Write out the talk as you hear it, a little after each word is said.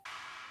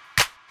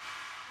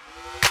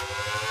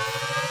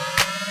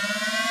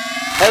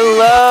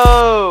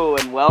Hello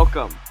and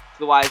welcome to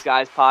the Wise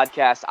Guys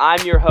podcast. I'm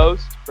your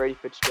host, Brady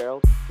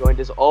Fitzgerald, joined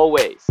as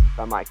always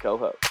by my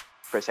co-host,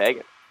 Chris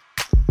Hagan.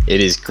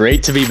 It is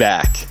great to be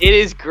back. It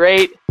is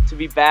great to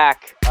be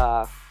back.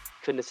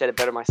 Couldn't have said it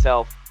better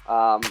myself.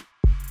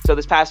 So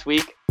this past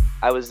week,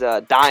 I was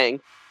dying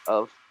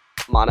of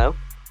mono.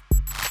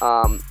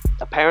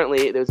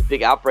 Apparently, there was a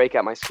big outbreak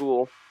at my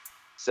school,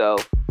 so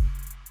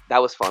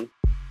that was fun.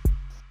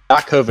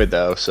 Not COVID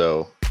though,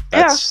 so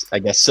that's I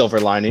guess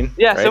silver lining.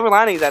 Yeah, right? silver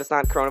lining is that it's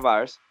not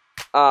coronavirus.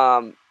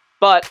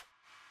 But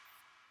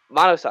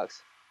mono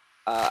sucks.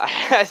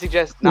 I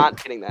suggest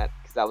not getting that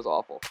because that was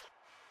awful.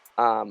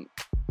 And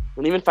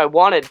even if I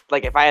wanted,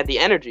 like, if I had the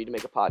energy to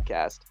make a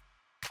podcast,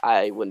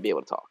 I wouldn't be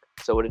able to talk.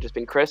 So it would have just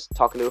been Chris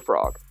talking to a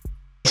frog.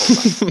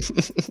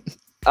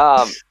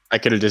 I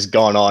could have just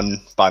gone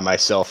on by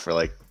myself for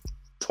like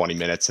 20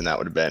 minutes, and that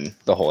would have been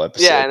the whole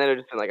episode. Yeah, and then it would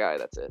have just been like, all right,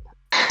 that's it.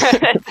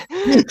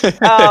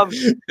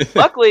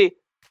 Luckily,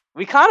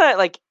 we kind of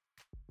like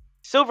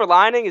silver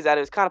lining is that it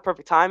was kind of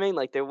perfect timing.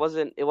 Like it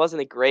wasn't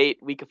a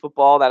great week of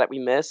football that we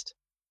missed.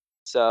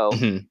 So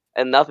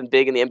and nothing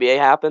big in the NBA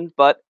happened,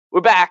 but we're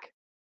back.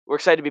 We're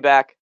excited to be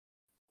back.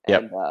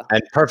 Yep.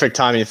 And perfect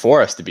timing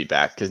for us to be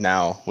back because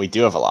now we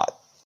do have a lot.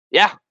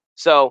 Yeah.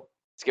 So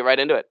let's get right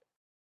into it.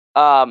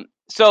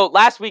 So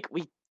last week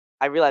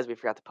I realized we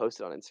forgot to post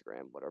it on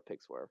Instagram what our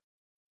picks were.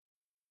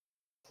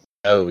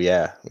 Oh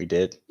yeah, we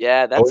did.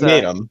 Yeah, we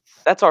made them.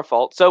 That's our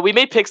fault. So we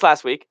made picks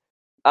last week.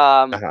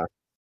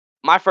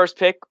 My first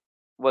pick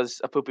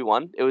was a poopy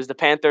one. It was the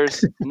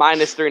Panthers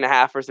minus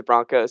 3.5 versus the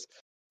Broncos.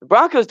 The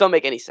Broncos don't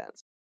make any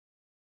sense.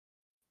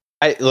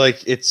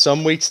 It's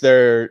some weeks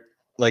they're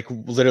like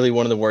literally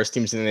one of the worst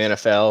teams in the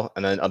NFL,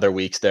 and then other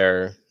weeks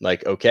they're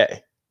like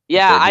okay.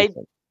 Yeah, I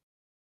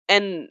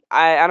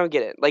don't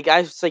get it. Like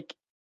I was like,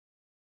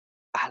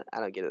 I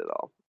don't get it at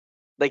all.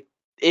 Like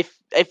if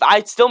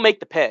I'd still make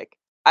the pick,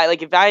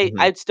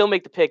 I'd still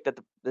make the pick that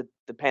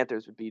the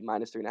Panthers would be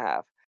minus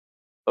 3.5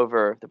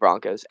 over the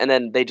Broncos, and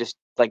then they just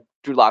like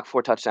Drew Lock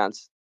 4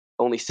 touchdowns,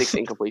 only 6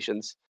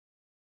 incompletions,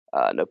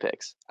 no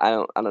picks. I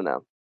don't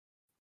know.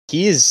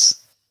 He is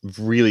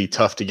really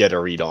tough to get a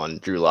read on,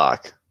 Drew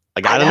Lock.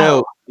 Like I don't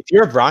know if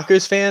you're a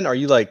Broncos fan, are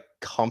you like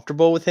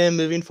comfortable with him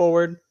moving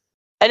forward?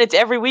 And it's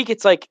every week.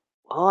 It's like,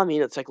 well, I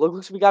mean, it's like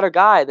looks we got our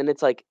guy. Then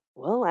it's like,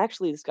 well,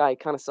 actually, this guy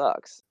kind of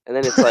sucks. And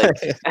then it's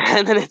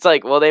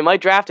like, well, they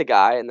might draft a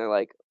guy, and they're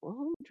like,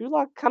 well, Drew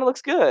Lock kind of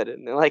looks good,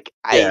 and they're like,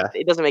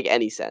 it doesn't make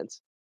any sense.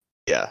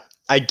 Yeah,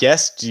 I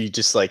guess do you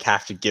just like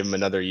have to give him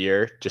another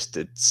year just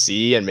to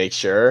see and make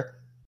sure?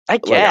 I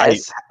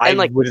guess. I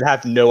would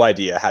have no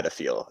idea how to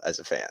feel as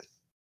a fan.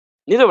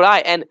 Neither would I.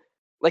 And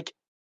like,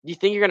 do you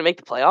think you're gonna make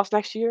the playoffs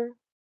next year?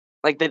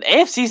 Like the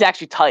AFC is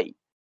actually tight.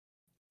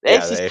 The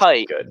AFC's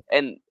tight, good.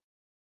 And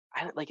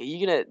do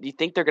you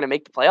think they're gonna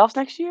make the playoffs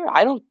next year?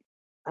 I don't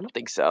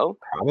think so.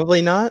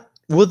 Probably not.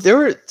 Well, there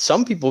were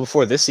some people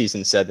before this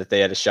season said that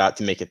they had a shot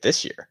to make it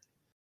this year,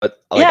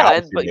 but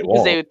because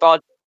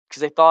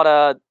they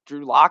thought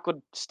Drew Lock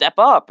would step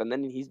up, and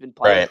then he's been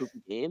playing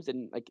poopy games,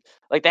 and like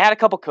they had a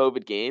couple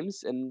COVID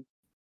games, and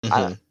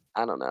I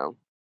don't know,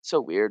 so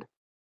weird.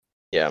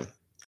 Yeah.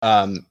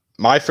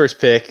 My first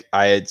pick,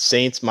 I had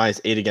Saints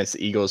 -8 against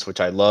the Eagles, which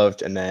I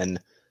loved, and then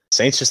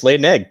Saints just laid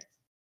an egg.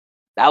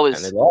 And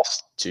they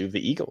lost to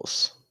the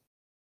Eagles.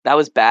 That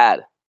was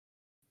bad.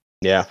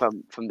 Yeah.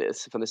 From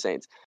the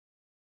Saints.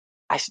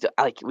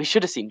 We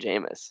should have seen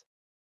Jameis.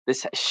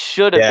 This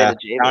should have been a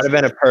Jameis. That would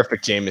have been a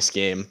perfect Jameis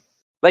game.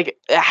 Like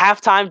at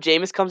halftime,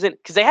 Jameis comes in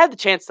because they had the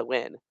chance to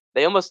win.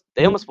 They almost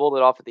pulled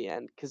it off at the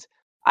end because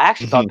I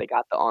actually thought they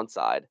got the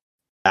onside.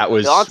 That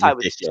was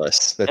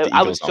ridiculous.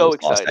 I was so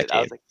excited.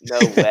 I was like, no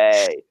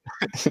way.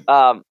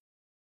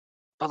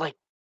 But like,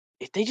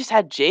 if they just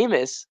had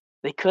Jameis,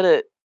 they could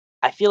have.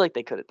 I feel like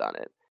they could have done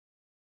it.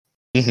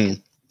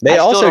 They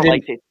also don't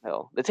like Taysom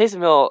Hill. The Taysom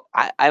Hill,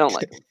 I don't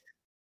like him.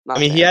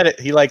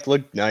 He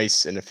looked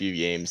nice in a few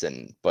games,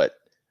 but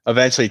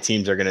eventually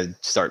teams are gonna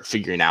start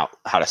figuring out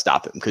how to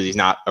stop him because he's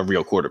not a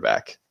real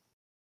quarterback.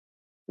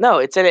 No,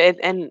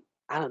 and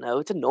I don't know.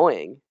 It's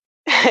annoying.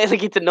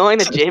 Like it's annoying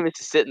that Jameis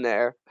is sitting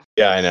there.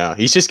 Yeah, I know.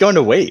 He's just going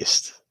to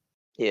waste.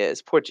 He is.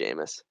 Poor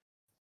Jameis.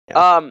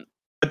 Yeah.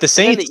 But the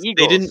Saints,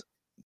 the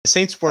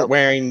Saints weren't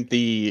wearing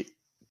the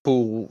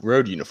cool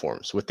road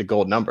uniforms with the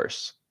gold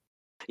numbers.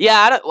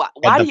 Yeah,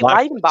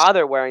 why even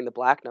bother wearing the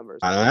black numbers?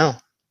 I don't know.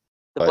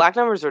 The black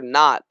numbers are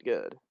not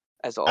good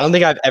as all. I don't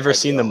think I've ever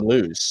seen them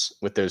lose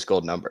with those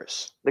gold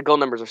numbers. The gold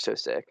numbers are so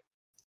sick.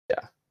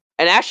 Yeah.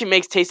 And it actually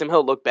makes Taysom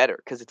Hill look better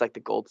because it's like the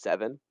gold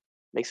 7.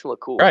 Makes him look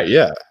cool. Right,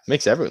 yeah.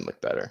 Makes everyone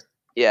look better.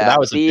 Yeah. But that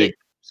was a big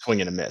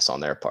swing and a miss on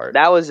their part.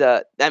 That was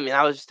that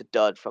was just a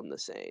dud from the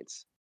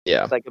Saints.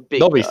 Yeah. Like a big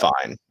They'll be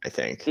fine, I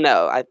think.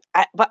 No,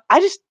 but I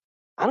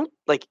don't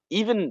like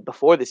even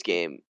before this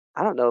game,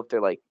 I don't know if they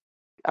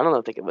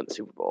can win the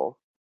Super Bowl.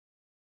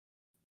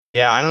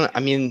 Yeah,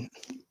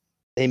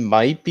 they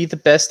might be the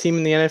best team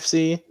in the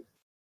NFC,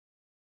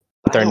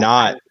 but they're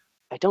not.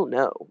 I don't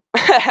know.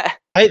 The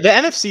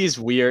NFC is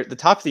weird. The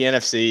top of the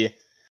NFC,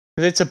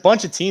 because it's a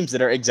bunch of teams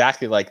that are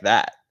exactly like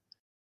that.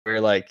 We're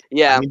like,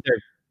 Yeah. I mean,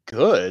 they're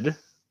good,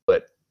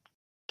 but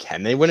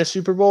can they win a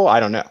Super Bowl? I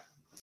don't know.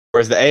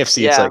 Whereas the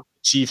AFC, it's like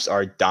Chiefs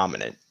are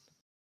dominant.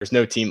 There's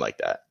no team like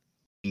that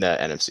in the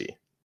NFC.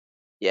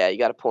 Yeah, you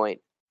got a point.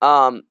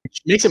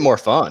 Which makes it more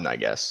fun, I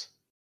guess.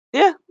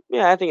 Yeah,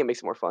 I think it makes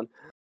it more fun.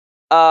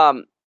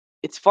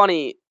 It's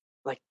funny,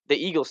 like the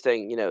Eagles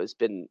thing, has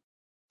been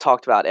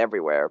talked about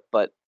everywhere,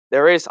 but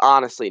there is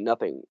honestly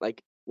nothing.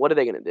 Like, what are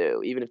they going to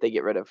do? Even if they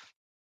get rid of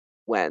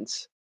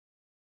Wentz,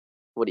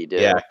 what do you do?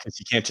 Yeah, because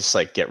you can't just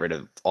like get rid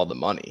of all the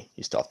money.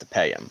 You still have to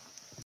pay him,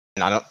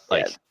 and I don't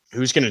like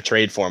who's going to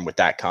trade for him with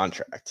that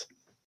contract.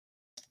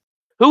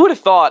 Who would have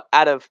thought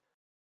out of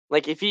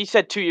like if he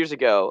said 2 years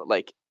ago,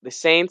 like the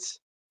Saints,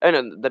 I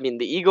mean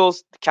the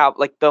Eagles,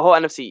 like the whole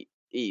NFC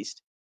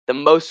East, the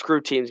most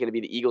screwed team is going to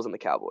be the Eagles and the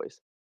Cowboys.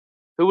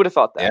 Who would have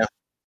thought that? Yeah.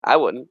 I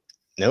wouldn't.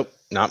 Nope,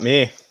 not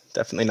me.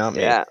 Definitely not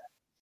me. Yeah.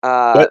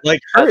 But like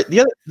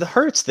the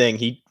Hurts thing,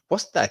 he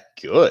wasn't that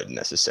good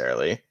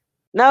necessarily.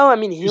 No, I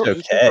mean he was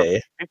okay.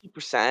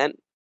 50%.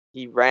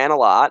 He ran a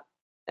lot,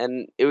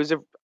 and it was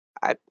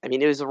I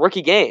mean it was a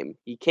rookie game.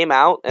 He came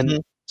out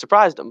and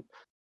surprised him.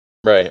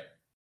 Right.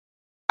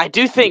 I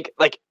do think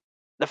like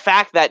the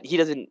fact that he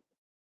doesn't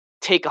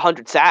take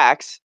 100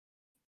 sacks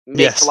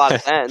makes a lot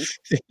of sense.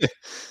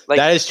 Like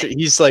that is true.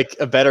 He's like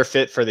a better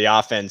fit for the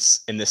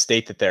offense in the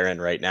state that they're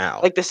in right now.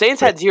 Like the Saints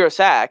had 0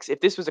 sacks.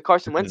 If this was a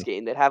Carson Wentz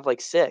game, they'd have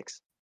like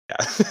 6.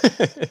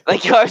 Yeah.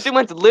 Like Carson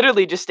Wentz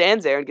literally just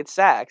stands there and gets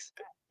sacks.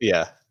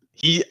 Yeah.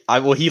 He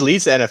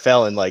leads the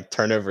NFL in like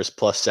turnovers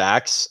plus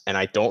sacks, and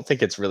I don't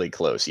think it's really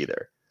close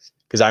either.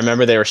 Because I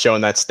remember they were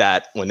showing that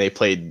stat when they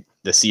played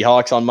the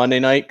Seahawks on Monday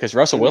night. Because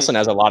Russell Wilson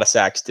has a lot of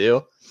sacks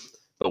too,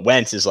 but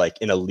Wentz is like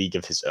in a league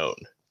of his own.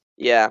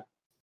 Yeah,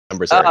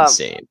 numbers are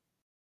insane.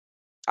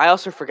 I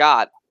also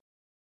forgot.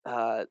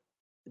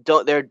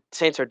 Their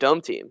Saints are dome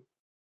team.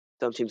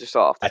 Dome teams are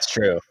soft. That's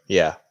true.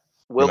 Yeah,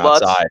 Will from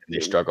Lutz, outside they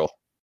struggle.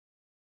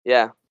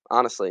 Yeah,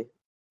 honestly,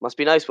 must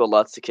be nice Will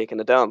Lutz to kick in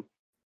the dome.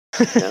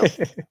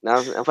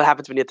 Now what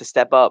happens when you have to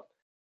step up,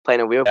 playing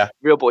a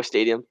real boy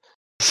stadium?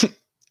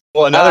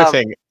 Well, another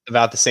thing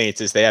about the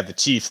Saints is they have the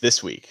Chiefs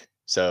this week,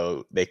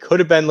 so they could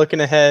have been looking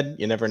ahead.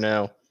 You never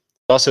know.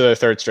 Also, their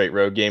third straight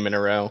road game in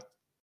a row.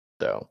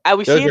 So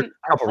those are a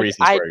couple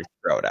reasons where you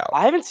throw it out.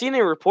 I haven't seen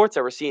any reports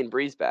that we're seeing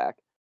Breeze back.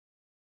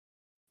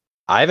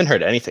 I haven't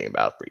heard anything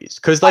about Breeze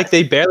because like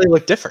they barely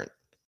look different.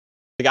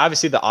 Like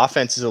obviously the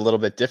offense is a little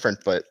bit different,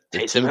 but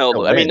Taysom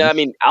Hill. I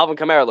mean, Alvin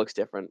Kamara looks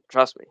different.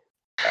 Trust me.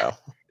 Oh.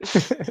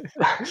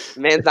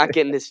 Man's not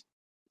getting his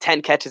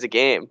 10 catches a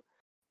game.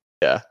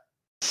 Yeah.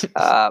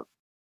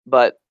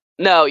 But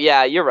no,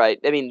 yeah, you're right.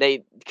 I mean,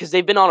 because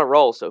they've been on a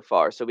roll so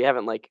far, so we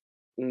haven't like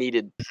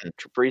needed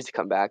Breeze to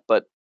come back.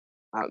 But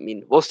I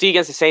mean, we'll see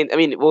against the Saints. I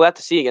mean, we'll have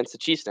to see against the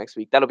Chiefs next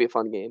week. That'll be a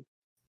fun game.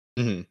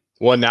 Mm-hmm.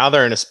 Well, now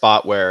they're in a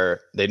spot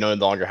where they no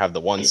longer have the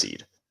 1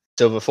 seed.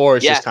 So before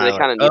it's just kind of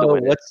like, need to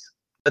win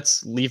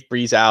let's leave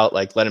Breeze out,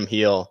 like let him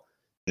heal.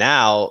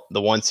 Now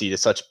the 1 seed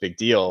is such a big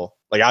deal.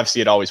 Like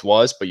obviously it always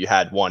was, but you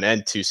had 1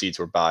 and 2 seeds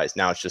were buys.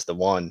 Now it's just the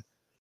 1.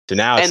 So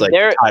now it's like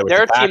they're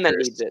a team that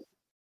needs it.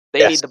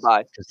 They need the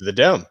bye because of the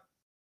dome.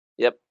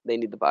 Yep, they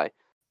need the bye.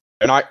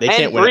 They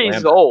can't win. Breeze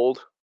is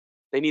old.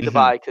 They need the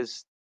bye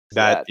because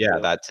that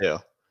too.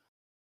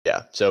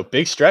 Yeah, so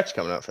big stretch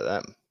coming up for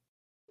them.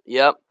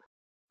 Yep.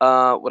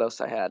 What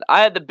else I had?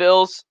 I had the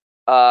Bills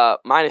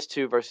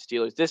 -2 versus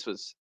Steelers. This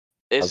was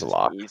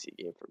an easy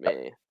game for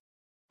me.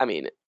 I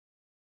mean,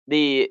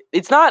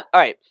 it's not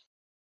all right.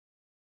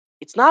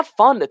 It's not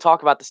fun to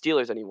talk about the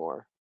Steelers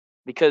anymore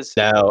because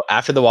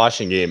after the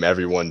Washington game,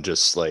 everyone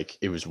just like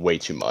it was way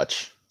too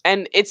much.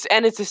 And it's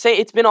the same.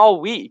 It's been all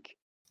week,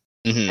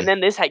 and then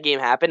this game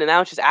happened, and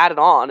now it's just added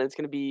on. And is it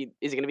going to be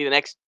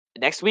the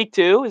next week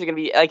too? Is it going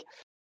to be like?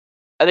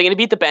 Are they going to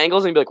beat the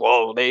Bengals and be like,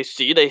 "Whoa, they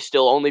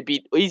still only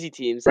beat easy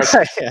teams"?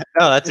 Like,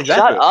 no, that's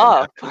exactly. Shut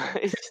up!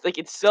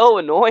 It's so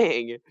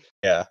annoying.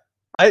 Yeah,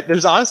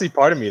 there's honestly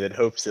part of me that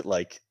hopes that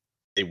like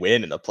they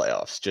win in the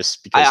playoffs,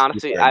 just because. I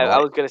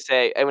was gonna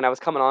say when I was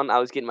coming on, I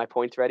was getting my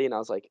points ready, and I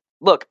was like,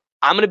 "Look,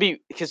 I'm gonna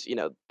be because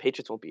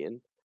Patriots won't be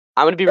in.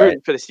 I'm gonna be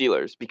rooting for the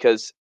Steelers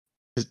because."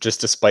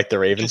 Just despite the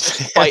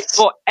Ravens,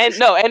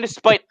 and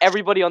despite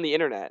everybody on the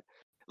internet,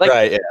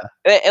 like,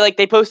 like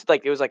they posted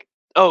like it was like,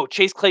 oh,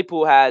 Chase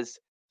Claypool has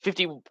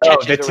 50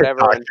 catches or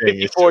whatever, and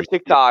 54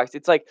 TikToks.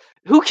 It's like,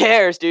 who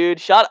cares, dude?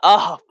 Shut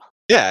up.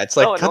 Yeah, it's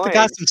like cut the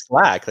guy some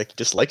slack. Like he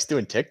just likes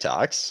doing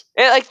TikToks.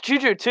 And like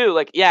Juju too.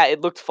 Like it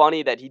looked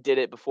funny that he did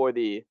it before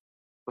the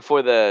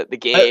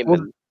game.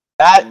 The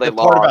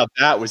part about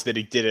that was that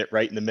he did it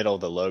right in the middle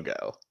of the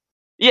logo.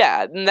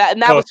 Yeah, and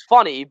that was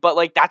funny, but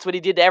like that's what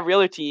he did to every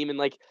other team, and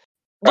like,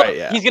 look,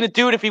 he's gonna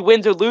do it if he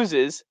wins or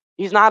loses.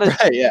 He's not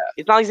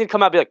it's not like he's gonna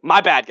come out and be like,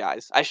 my bad,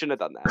 guys, I shouldn't have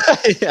done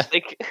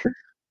that.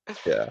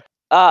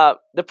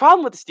 The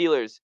problem with the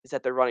Steelers is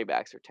that their running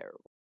backs are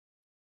terrible.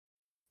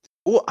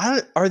 Well,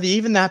 are they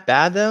even that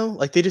bad though?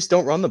 Like they just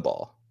don't run the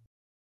ball.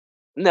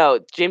 No,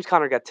 James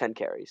Conner got 10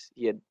 carries.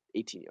 He had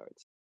 18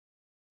 yards.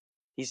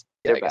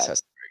 They're bad. Guess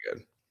that's very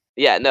good.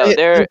 Yeah, no,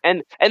 they're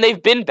and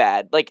they've been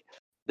bad. Like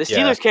The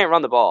Steelers can't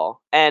run the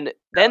ball, and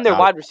then their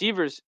wide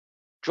receivers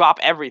drop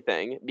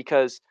everything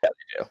because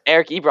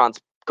Eric Ebron's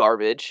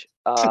garbage.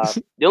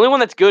 The only one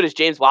that's good is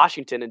James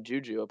Washington and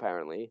Juju,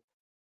 apparently.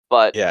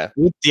 But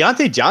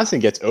Deontay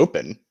Johnson gets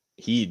open.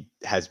 He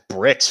has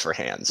bricks for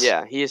hands.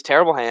 Yeah, he has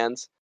terrible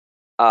hands.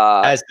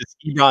 As this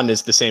Ebron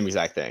is the same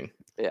exact thing.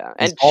 Yeah,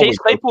 and Chase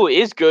Claypool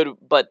is good,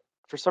 but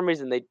for some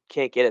reason they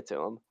can't get it to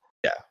him.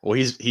 Yeah, well,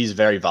 he's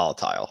very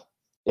volatile.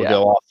 He'll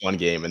go off one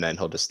game and then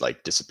he'll just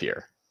like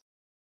disappear.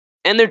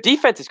 And their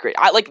defense is great.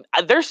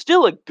 They're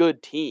still a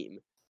good team.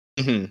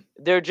 Mm-hmm.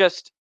 They're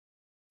just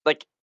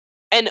like,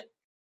 and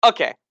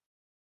okay,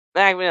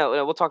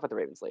 we'll talk about the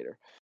Ravens later.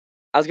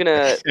 I was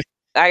gonna,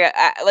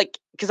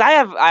 because I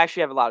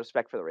actually have a lot of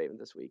respect for the Ravens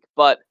this week,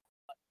 but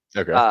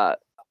okay. But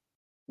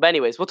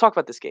anyways, we'll talk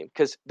about this game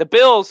because the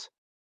Bills.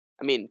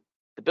 I mean,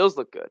 the Bills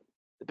look good.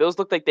 The Bills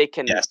look like they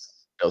can.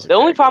 Yes. The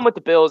only problem with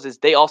the Bills is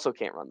they also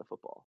can't run the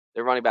football.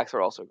 Their running backs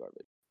are also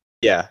garbage.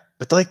 Yeah,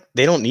 but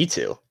they don't need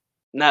to.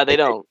 No, they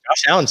don't.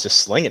 Josh Allen's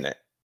just slinging it.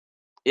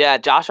 Yeah,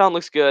 Josh Allen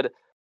looks good.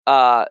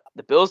 The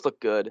Bills look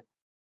good,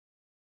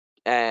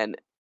 and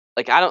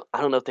I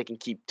don't know if they can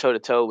keep toe to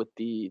toe with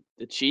the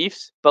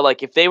Chiefs,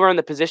 but if they were in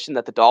the position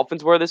that the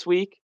Dolphins were this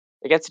week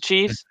against the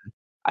Chiefs,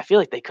 I feel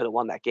like they could have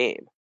won that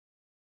game.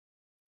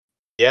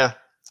 Yeah,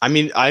 I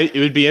mean, it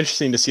would be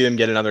interesting to see them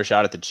get another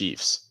shot at the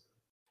Chiefs.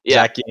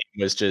 Yeah, that game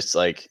was just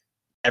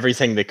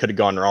everything that could have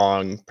gone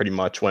wrong pretty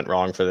much went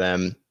wrong for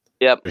them.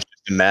 Yep, it was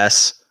just a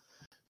mess.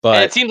 But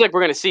and it seems like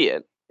we're going to see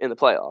it in the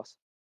playoffs.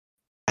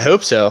 I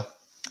hope so,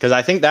 because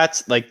I think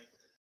that's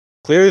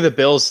clearly the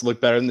Bills look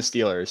better than the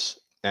Steelers,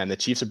 and the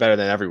Chiefs are better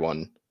than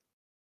everyone.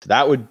 So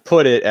that would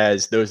put it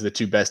as those are the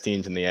two best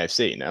teams in the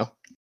AFC.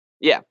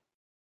 Yeah,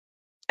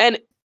 and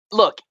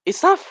look,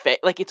 it's not fair.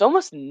 It's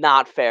almost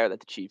not fair that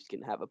the Chiefs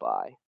can have a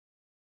bye.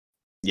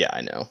 Yeah,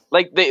 I know.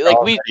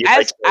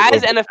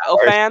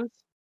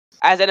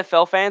 As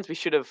NFL fans, we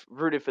should have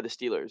rooted for the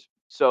Steelers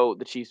so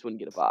the Chiefs wouldn't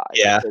get a bye.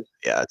 Yeah,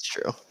 that's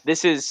true.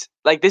 This is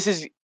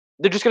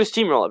they're just gonna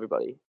steamroll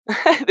everybody.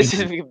 This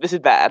is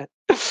bad.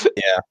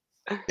 Yeah.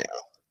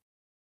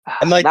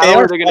 And they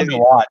are fun to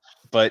watch,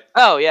 but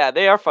oh yeah,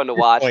 they are fun to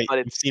watch. But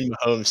you've seen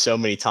Mahomes so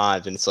many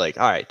times, and it's all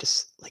right,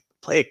 just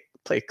play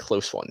a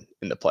close one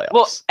in the playoffs.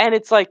 Well, and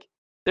it's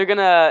they're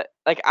gonna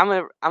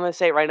I'm gonna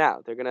say it right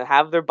now. They're gonna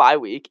have their bye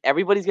week.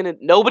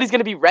 Nobody's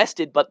gonna be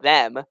rested but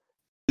them,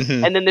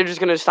 and then they're just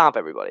gonna stomp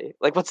everybody.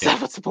 What's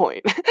the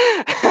point?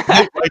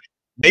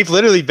 They've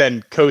literally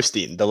been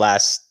coasting the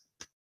last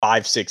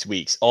 5-6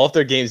 weeks. All of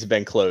their games have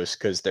been close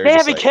because they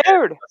haven't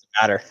cared. It doesn't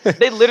matter.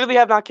 They literally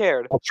have not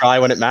cared. They'll try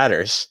when it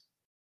matters.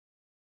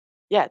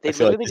 Yeah, they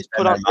literally just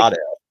put on.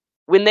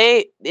 When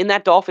they in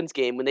that Dolphins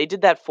game, when they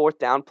did that 4th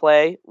down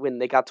play, when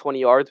they got 20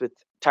 yards with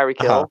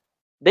Tyreek Hill,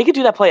 they could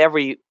do that play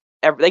every.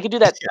 They could do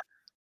that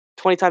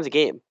 20 times a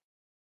game,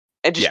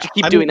 and just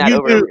keep doing that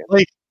over and over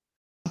again.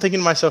 I'm thinking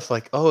to myself,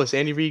 is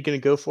Andy Reid going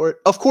to go for it?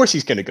 Of course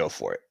he's going to go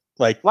for it.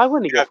 Why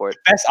wouldn't he go for it?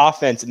 Best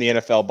offense in the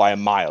NFL by a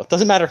mile. It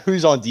doesn't matter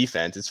who's on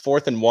defense. It's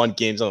 4th and 1,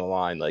 games on the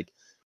line. They're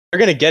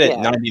going to get it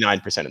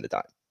 99% of the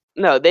time.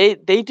 No, they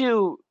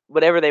do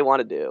whatever they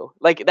want to do.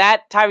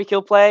 That Tyreek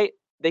Hill play,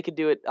 they could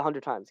do it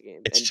 100 times a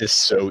game. It's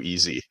just so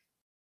easy.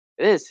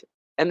 It is.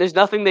 And there's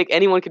nothing that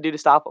anyone could do to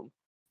stop them.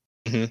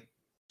 Mm-hmm.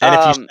 And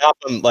if you stop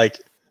them,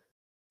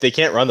 they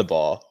can't run the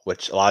ball,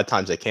 which a lot of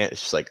times they can't.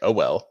 It's just oh,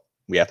 well,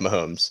 we have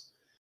Mahomes.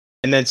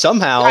 And then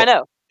somehow, I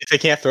know. If they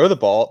can't throw the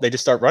ball, they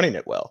just start running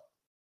it well.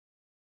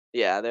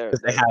 Yeah, they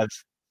have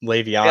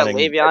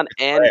Le'Veon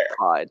and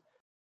Clyde.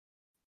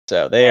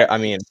 So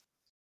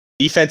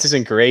defense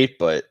isn't great,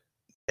 but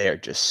they are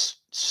just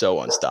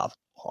so unstoppable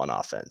on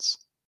offense.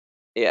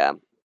 Yeah.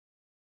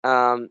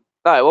 All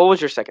right. What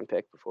was your second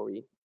pick before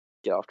we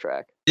get off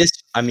track? This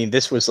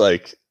was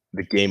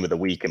the game of the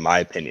week, in my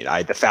opinion.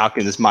 The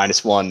Falcons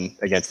 -1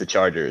 against the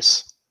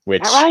Chargers,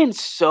 which Matt Ryan's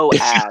so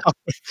ass.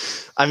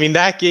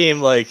 That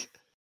game,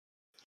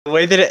 the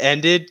way that it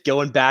ended,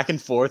 going back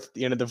and forth at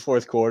the end of the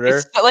 4th quarter,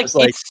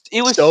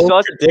 it was so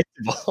such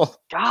predictable.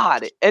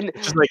 God, and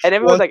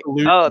everyone's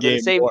oh, they're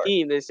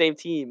the same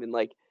team, and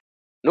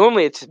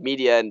normally it's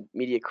media and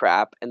media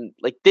crap, and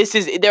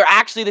they're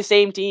actually the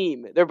same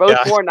team. They're both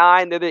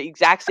 4-9. They're the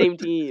exact same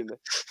team.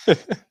 The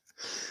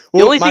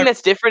only thing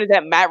that's different is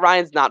that Matt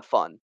Ryan's not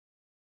fun.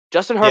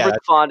 Justin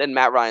Herbert's fun, and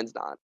Matt Ryan's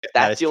not.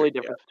 That's the only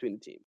difference between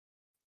the teams.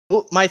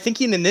 Well, my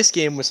thinking in this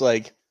game was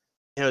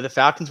the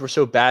Falcons were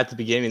so bad at the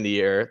beginning of the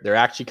year. They're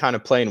actually kind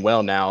of playing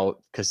well now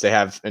because they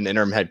have an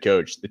interim head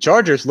coach. The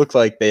Chargers look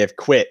like they have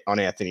quit on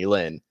Anthony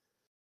Lynn.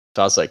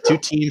 So I was two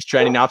teams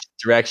trending opposite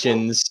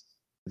directions.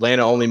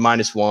 Atlanta only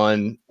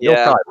 -1.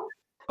 Yeah.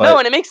 No,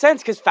 and it makes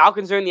sense because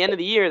Falcons are in the end of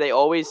the year. They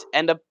always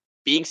end up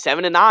being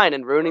 7-9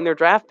 and ruining their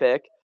draft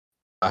pick.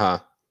 Yeah,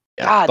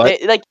 God, but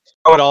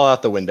throw it all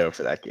out the window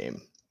for that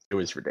game. It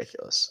was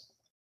ridiculous.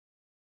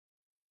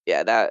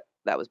 Yeah, that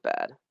was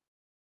bad.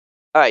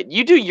 All right,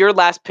 you do your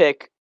last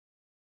pick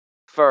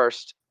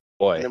first.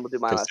 Boy, and then we'll do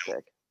my last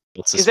pick.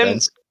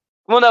 Suspense.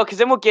 Because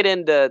then we'll get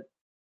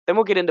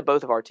into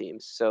both of our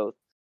teams. So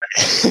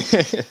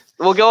right.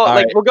 We'll go All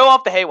right. we'll go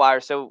off the haywire.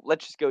 So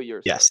let's just go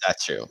yours. Yes,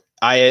 that's true.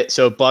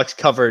 So Bucks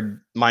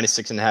covered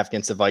 -6.5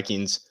 against the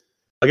Vikings.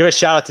 I'll give a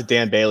shout out to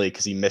Dan Bailey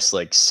because he missed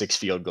like 6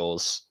 field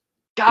goals.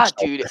 God,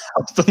 dude,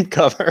 Helped them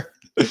cover.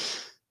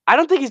 I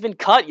don't think he's been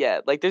cut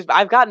yet. Like,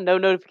 I've gotten no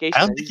notification.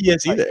 I don't think he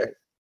has either.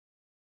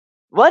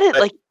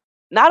 Like,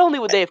 not only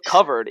would they have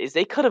covered, is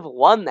they could have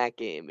won that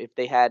game if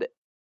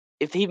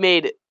he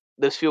made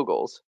those field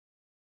goals.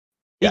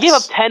 He gave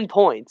up 10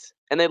 points,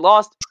 and they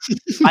lost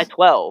by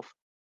 12.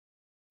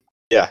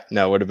 Yeah,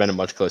 no, it would have been a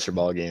much closer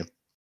ball game.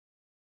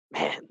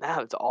 Man, that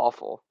was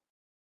awful.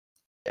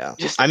 Yeah.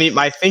 I mean,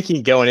 my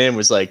thinking going in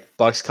was like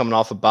Bucks coming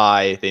off a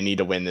bye, they need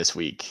to win this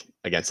week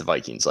against the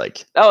Vikings.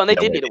 Like, and they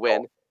did need to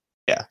win.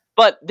 Yeah.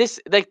 But this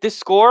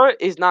score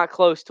is not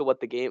close to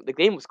what the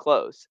game was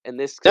close, and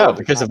this No,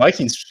 because the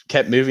Vikings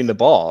kept moving the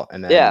ball,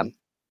 and then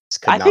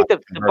I think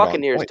the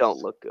Buccaneers don't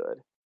look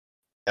good.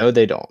 No,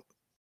 they don't.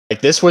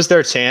 Like, this was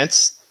their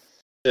chance,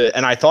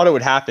 and I thought it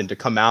would happen to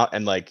come out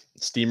and like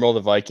steamroll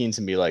the Vikings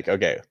and be like,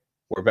 okay,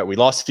 we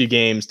lost a few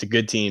games to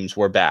good teams,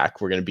 we're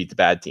back, we're gonna beat the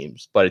bad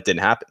teams, but it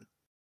didn't happen.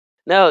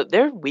 No,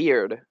 they're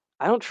weird.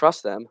 I don't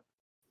trust them.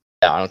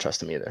 Yeah, I don't trust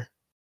them either.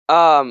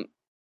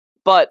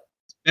 But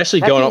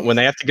especially when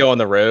they have to go on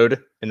the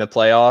road in the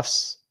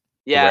playoffs,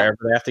 wherever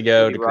they have to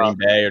go, to Green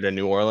Bay or to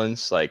New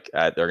Orleans, like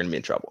they're going to be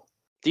in trouble.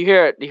 Do you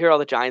hear all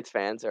the Giants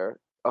fans are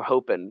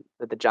hoping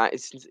that the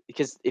Giants,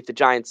 because if the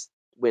Giants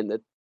win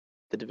the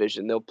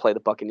division, they'll play the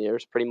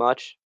Buccaneers pretty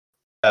much.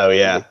 Oh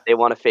yeah, they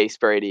want to face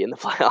Brady in the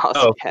playoffs.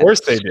 Oh, of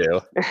course they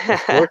do.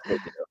 Of course they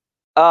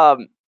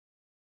do.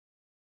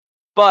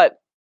 But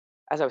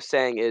as I was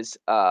saying, is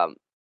I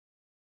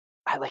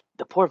like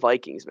the poor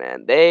Vikings,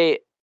 man. They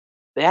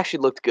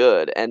actually looked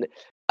good, and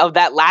of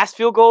that last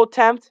field goal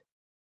attempt,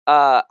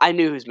 I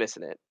knew who's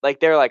missing it. Like,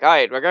 they're like, all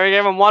right, we're gonna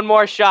give him one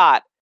more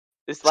shot.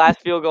 This last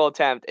field goal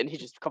attempt, and he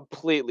just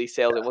completely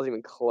sailed. It wasn't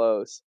even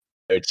close.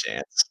 No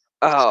chance.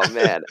 Oh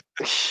man.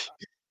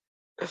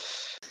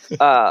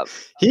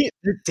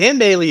 Dan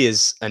Bailey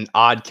is an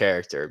odd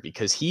character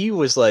because he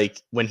was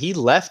like, when he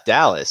left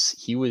Dallas,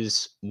 he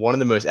was one of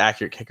the most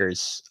accurate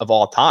kickers of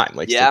all time,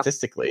 like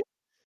statistically.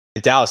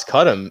 And Dallas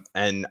cut him,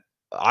 and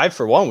I,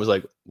 for one, was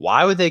like,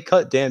 why would they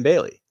cut Dan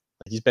Bailey?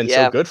 Like, he's been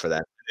so good for them.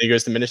 And he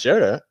goes to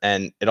Minnesota,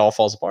 and it all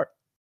falls apart.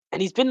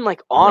 And he's been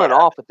like on and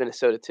off with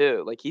Minnesota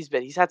too. Like, he's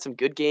had some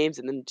good games,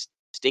 and then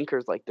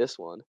stinkers like this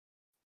one.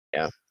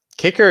 Yeah,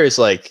 kicker is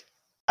like,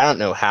 I don't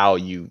know how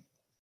you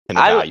can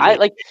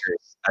evaluate.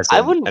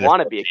 I wouldn't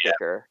want to be a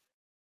kicker.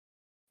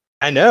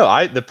 I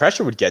know. The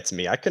pressure would get to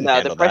me. I couldn't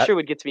handle that. No, the pressure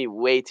would get to me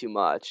way too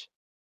much.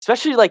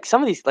 Especially like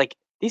some of these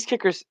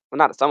kickers, well,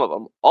 not some of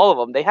them, all of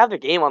them, they have the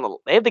game on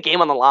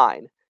the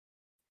line.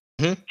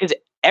 Because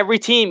every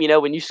team,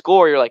 when you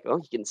score, you're like, oh,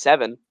 you're getting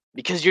 7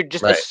 because you're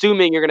just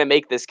assuming you're gonna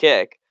make this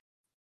kick.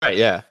 Right.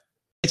 Yeah.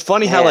 It's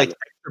funny how like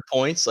extra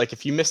points, like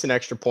if you missed an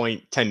extra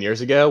point 10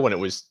 years ago when it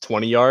was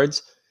 20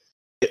 yards,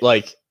 it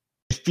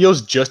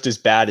feels just as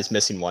bad as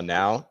missing one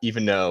now,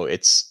 even though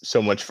it's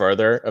so much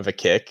further of a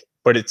kick.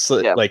 But it's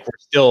like we're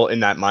still in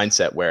that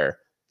mindset where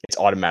it's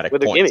automatic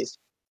with points. The gimmies.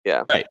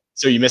 Yeah. Right.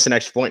 So you miss an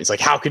extra point. It's like,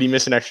 how could he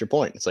miss an extra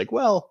point? It's like,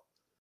 well,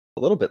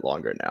 a little bit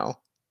longer now.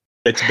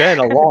 It's been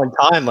a long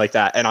time like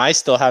that, and I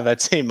still have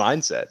that same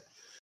mindset.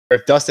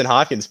 If Dustin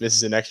Hopkins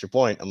misses an extra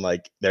point, I'm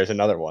like, there's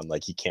another one.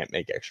 Like, he can't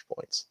make extra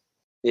points.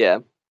 Yeah.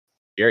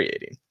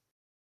 Infuriating.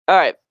 All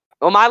right.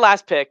 Well, my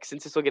last pick,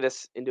 since this will get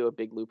us into a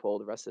big loophole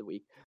the rest of the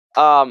week.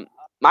 My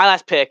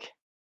last pick,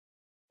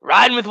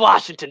 riding with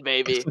Washington,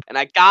 baby, and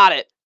I got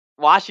it.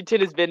 Washington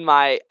has been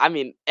I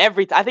think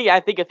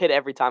I've hit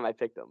every time I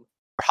picked them.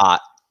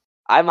 Hot.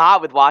 I'm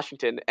hot with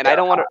Washington, and I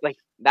don't want to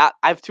I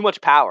have too much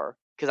power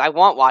because I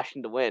want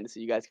Washington to win so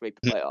you guys can make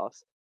the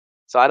playoffs.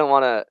 So I don't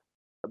want to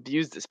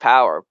abuse this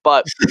power,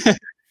 but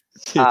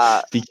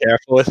be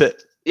careful with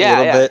it.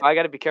 Yeah. I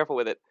got to be careful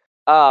with it.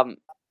 God,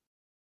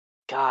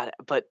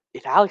 but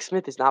if Alex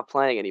Smith is not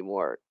playing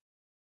anymore,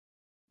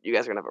 you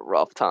guys are gonna have a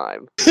rough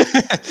time.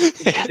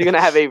 You're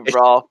gonna have a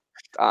rough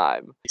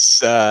time.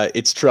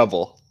 It's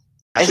trouble.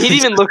 And he didn't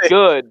even look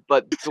good,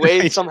 but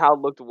Dwayne somehow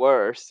looked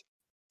worse.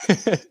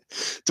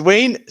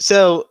 Dwayne,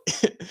 so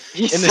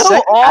he's so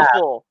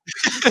awful.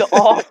 He's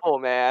awful,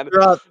 man.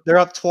 They're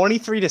up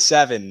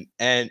 23-7,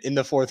 and in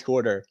the fourth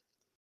quarter,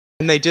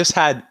 and they just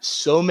had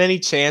so many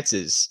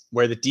chances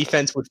where the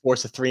defense would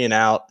force a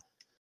 3-and-out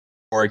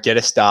or get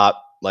a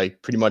stop, like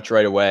pretty much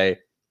right away,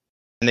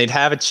 and they'd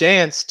have a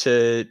chance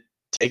to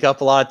take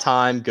up a lot of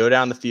time, go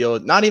down the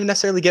field, not even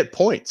necessarily get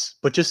points,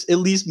 but just at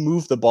least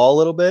move the ball a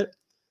little bit.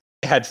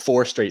 They had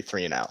 4 straight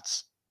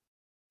 3-and-outs.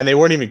 And they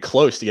weren't even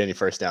close to getting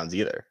first downs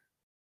either.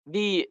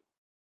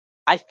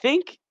 I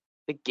think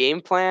the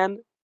game plan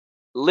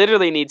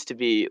literally needs to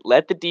be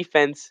let the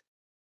defense,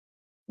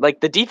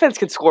 the defense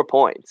can score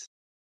points,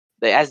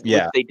 which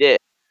they did.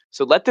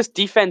 So let this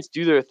defense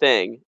do their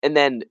thing, and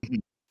then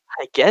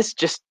I guess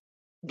just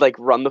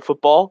run the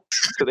football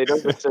so they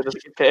don't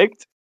get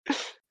picked.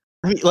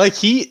 I mean,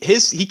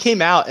 he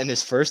came out and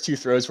his first 2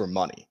 throws were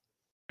money.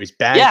 He was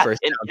bang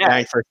first down,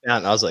 bang first down,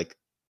 and I was like,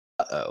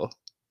 uh-oh.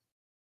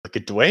 Look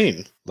at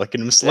Dwayne. Look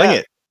at him sling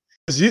it.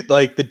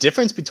 Like the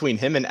difference between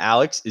him and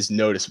Alex is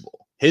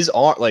noticeable. His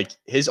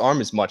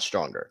arm is much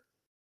stronger,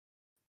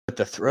 but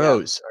the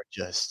throws are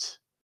just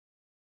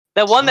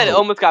that one that so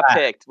almost got bad.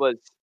 picked was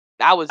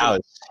a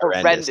Horrendous.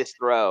 horrendous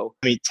throw.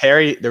 I mean,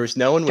 Terry. There was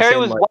no one Terry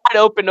within was like wide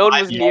open. No one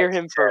 5 was near yards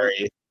him of for, Terry.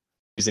 It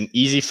was an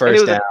easy and it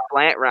first was down. a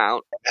slant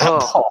route. That Oh,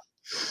 ball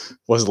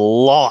was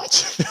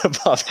launched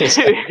above his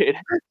head.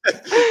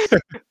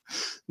 dude.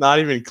 Not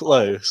even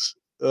close.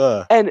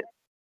 Ugh. And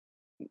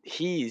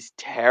he's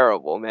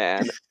terrible,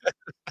 man.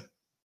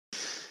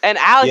 And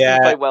Alex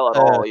didn't play well at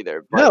all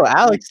either. But No,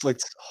 Alex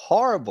looked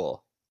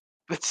horrible.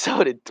 but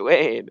so did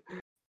Dwayne.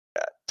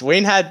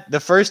 Dwayne had the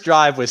first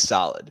drive was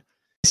solid.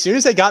 As soon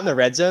as they got in the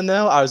red zone,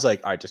 though, I was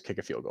like, all right, just kick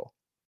a field goal.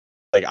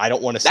 Like, I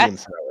don't want to see him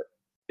throw it.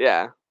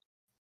 Yeah.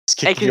 Just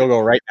kick the field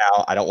goal right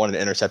now. I don't want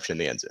an interception in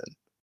the end zone.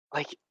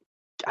 Like,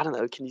 I don't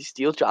know. Can you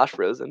steal Josh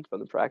Rosen from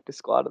the practice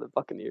squad of the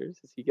Buccaneers?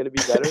 Is he going to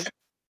be better?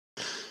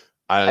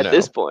 I don't know. At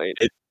this point.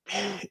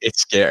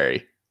 It's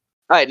scary.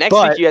 All right, next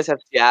week you guys have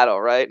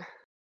Seattle, right?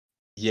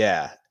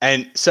 Yeah.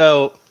 And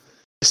so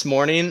this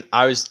morning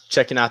I was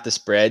checking out the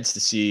spreads to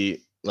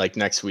see like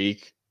next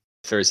week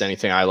if there's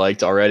anything I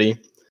liked already.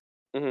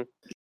 Mm-hmm.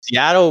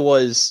 Seattle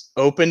was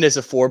opened as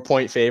a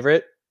 4-point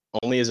favorite,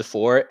 only as a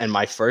 4, and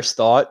my first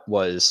thought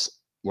was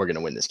we're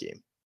gonna win this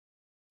game.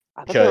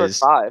 I thought there were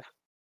 5.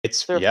 It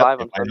 5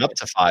 went up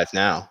to 5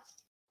 now.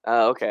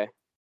 Oh, okay.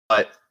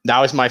 But that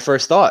was my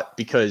first thought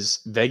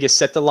because Vegas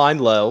set the line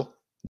low.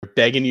 They're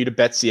begging you to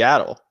bet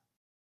Seattle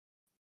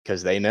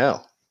because they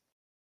know.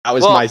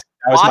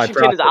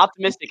 Washington is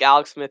optimistic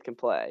Alex Smith can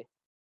play.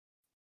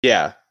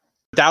 Yeah.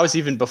 That was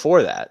even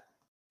before that.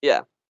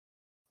 Yeah.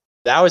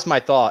 That was my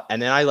thought.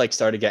 And then I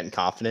started getting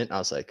confident. I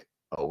was like,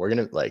 oh, we're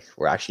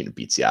actually gonna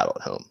beat Seattle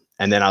at home.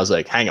 And then I was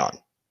like, hang on.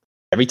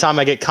 Every time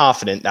I get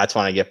confident, that's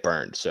when I get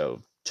burned.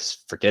 So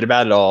just forget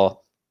about it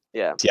all.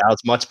 Yeah.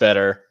 Seattle's much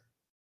better.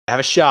 I have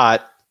a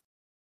shot.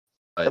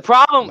 The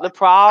problem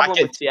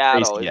with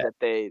Seattle is that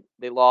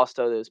they lost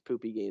all those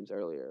poopy games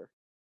earlier.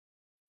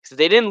 Because if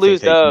they didn't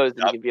lose those,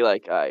 then you can be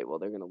like, all right, well,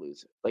 they're going to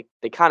lose. Like,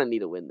 they kind of need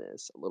to win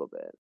this a little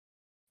bit.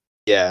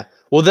 Yeah.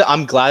 Well,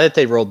 I'm glad that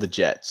they rolled the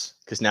Jets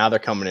because now they're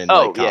coming in.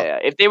 Oh, yeah.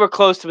 If they were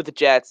close with the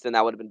Jets, then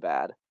that would have been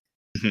bad.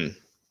 Mm-hmm.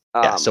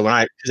 Yeah. So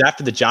because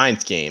after the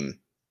Giants game,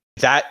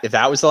 if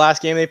that was the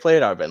last game they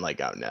played, I'd have been like,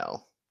 oh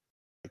no,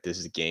 this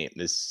is a game.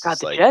 The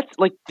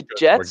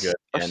Jets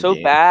are so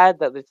bad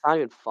that it's not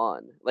even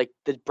fun. Like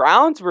the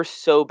Browns were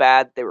so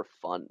bad they were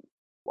fun to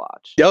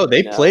watch. Yo,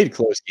 they played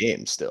close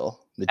games still.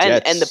 The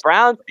Jets and the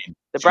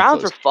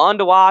Browns were fun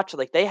to watch.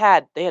 Like they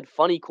had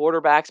funny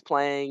quarterbacks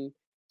playing.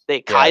 They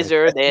had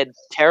Kaiser. They had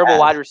terrible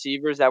wide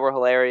receivers that were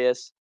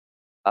hilarious.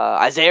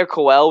 Isaiah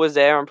Crowell was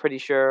there. I'm pretty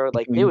sure.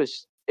 Like it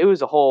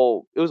was a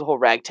whole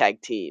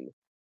ragtag team,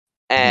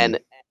 and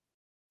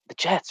the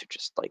Jets are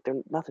just like they're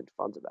nothing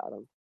fun about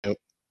them. Nope,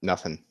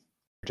 nothing.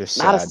 Just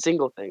not sad. A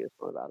single thing is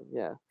fun about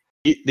them.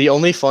 Yeah. The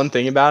only fun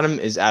thing about him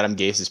is Adam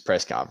Gase's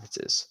press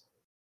conferences.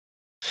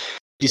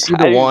 You see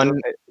the one?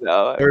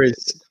 No.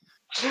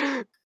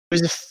 It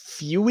was a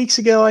few weeks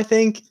ago, I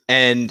think,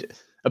 and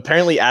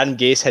apparently Adam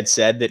Gase had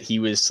said that he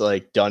was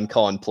like done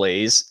calling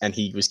plays and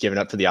he was giving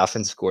up to the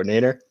offensive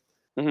coordinator.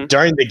 Mm-hmm.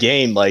 During the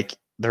game, like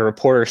the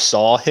reporter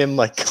saw him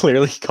like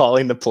clearly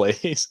calling the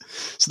plays,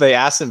 so they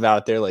asked him about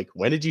it. They're like,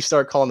 "When did you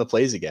start calling the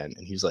plays again?"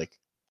 And he was like,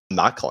 "I'm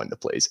not calling the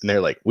plays." And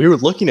they're like, "We were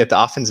looking at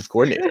the offensive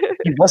coordinator.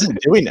 He wasn't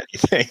doing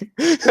anything."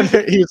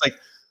 And he was like,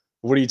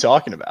 "What are you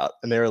talking about?"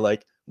 And they were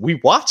like, "We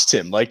watched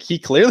him. Like he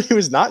clearly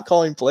was not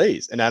calling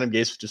plays." And Adam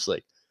Gase was just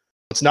like,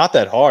 "It's not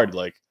that hard.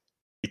 Like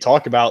we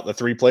talk about the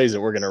 3 plays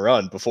that we're going to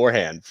run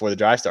beforehand before the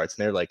drive starts."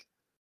 And they're like,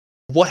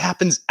 "What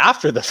happens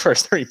after the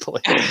first 3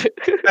 plays?"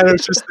 And it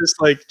was just this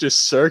like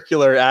just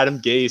circular Adam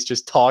Gase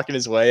just talking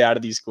his way out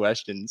of these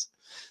questions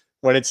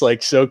when it's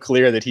like so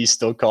clear that he's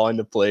still calling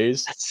the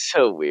plays. That's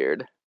so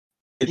weird.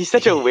 He's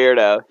such a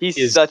weirdo. He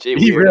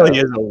really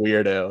is a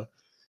weirdo.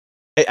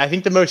 I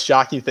think the most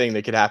shocking thing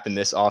that could happen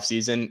this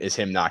offseason is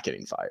him not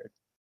getting fired.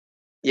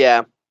 Yeah.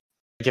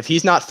 Like if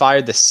he's not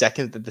fired the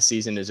second that the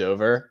season is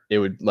over, it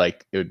would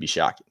be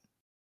shocking.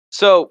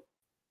 So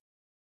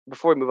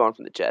before we move on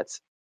from the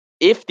Jets,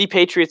 if the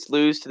Patriots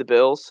lose to the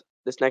Bills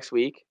this next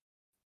week,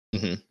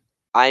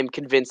 I'm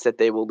convinced that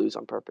they will lose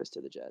on purpose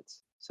to the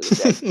Jets. So the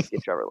Jets can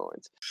get Trevor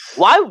Lawrence.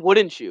 Why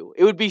wouldn't you?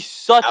 It would be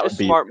such a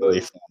smart move.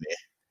 Funny.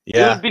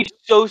 Yeah. It would be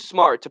so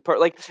smart to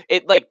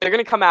they're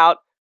gonna come out.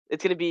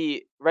 It's gonna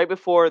be right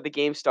before the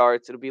game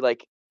starts. It'll be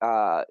like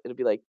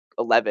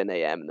 11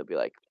 a.m. and they'll be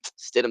like,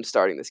 Stidham's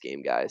starting this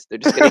game, guys. They're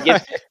just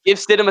gonna give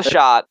Stidham a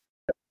shot.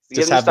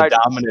 Just have the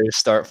dominoes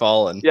start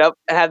falling. Yep,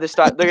 and have the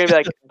start. They're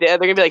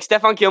gonna be like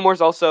Stephon Gilmore's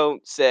also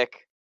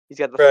sick. He's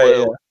got the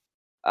flu.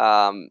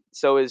 Yeah.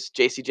 So is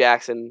J.C.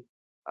 Jackson.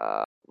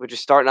 We're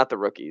just starting out the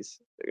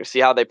rookies. They're gonna see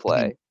how they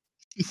play.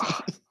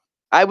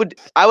 I would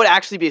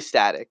actually be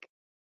ecstatic.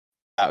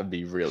 That would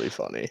be really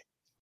funny.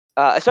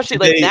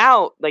 Especially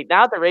now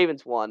the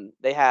Ravens won.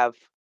 The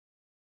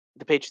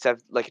Patriots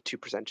have like a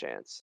 2%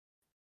 chance.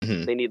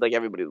 Mhm. They need like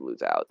everybody to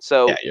lose out. Yeah,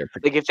 So you're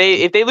pretty like much done.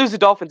 if they lose the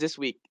Dolphins this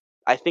week,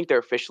 I think they're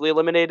officially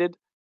eliminated.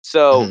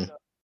 So Mhm.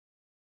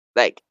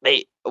 like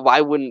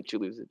why wouldn't you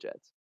lose the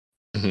Jets?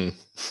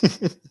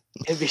 Mhm.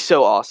 It'd be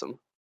so awesome.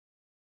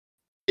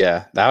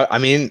 Yeah, I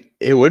mean,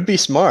 it would be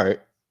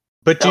smart.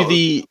 But That would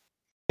be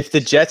if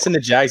the so Jets fun. and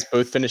the Jags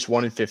both finish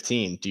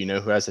 1-15, do you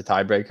know who has the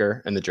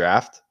tiebreaker in the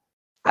draft?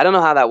 I don't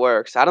know how that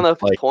works. I don't know if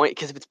it's Like, point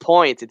because if it's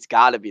points, it's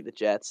got to be the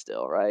Jets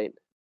still, right?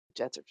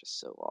 Jets are just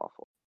so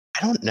awful.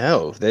 I don't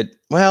know that.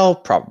 Well,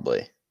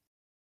 probably.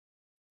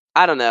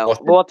 I don't know. We'll have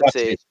to We'll have to do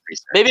see. some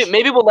research.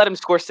 Maybe we'll let him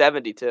score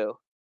 70 too.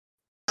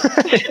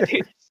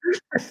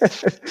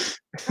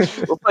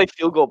 We'll play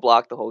field goal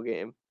block the whole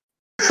game.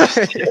 Just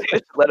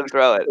let him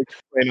throw it. Like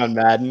playing on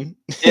Madden.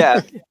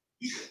 Yeah. That'd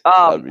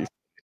Um. be.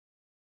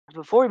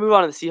 Before we move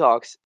on to the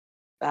Seahawks,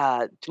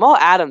 Jamal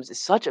Adams is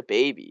such a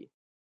baby.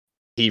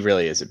 He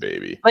really is a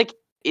baby. Like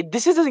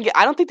this doesn't get.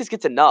 I don't think this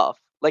gets enough.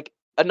 Like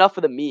enough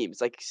of the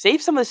memes. Like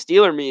save some of the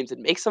Steeler memes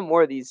and make some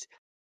more of these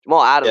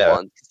Jamal Adams Yeah.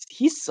 ones. 'Cause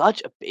he's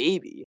such a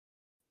baby.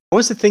 What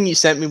was the thing you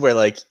sent me where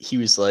like he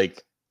was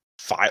like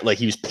like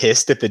he was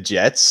pissed at the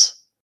Jets?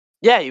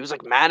 Yeah, he was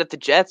like mad at the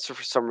Jets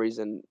for some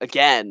reason.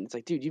 Again, it's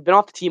like, dude, you've been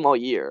off the team all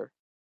year.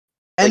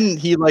 Like, And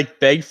he like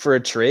begged for a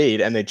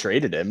trade and they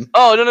traded him.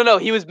 oh no,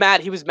 he was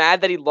mad. He was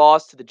mad that he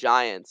lost to the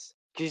Giants.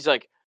 'Cause he's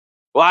like,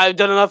 well, I've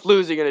done enough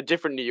losing in a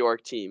different New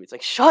York team. It's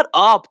like, shut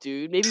up,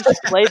 dude. Maybe you should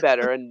play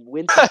better and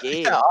win some Yeah,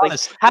 games. Like,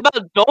 honestly. how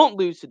about don't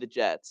lose to the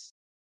Jets?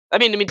 I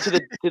mean Yeah, to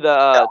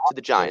the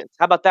honestly. Giants.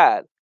 How about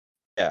that?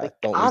 Yeah, Like,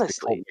 don't lose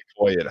to Colt honestly,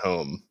 McCoy at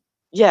home.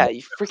 yeah, All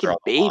you the chips are freaking on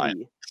the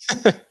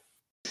baby. line.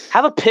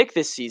 Have a pick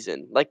this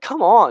season. Like,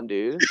 come on,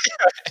 dude.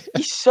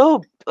 He's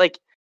so like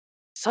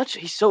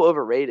he's so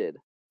overrated.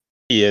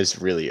 He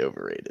is really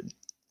overrated.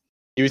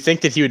 You would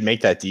think that he would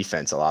make that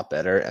defense a lot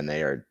better, and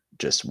they are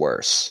just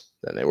worse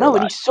than they were No,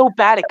 and last he's so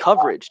bad at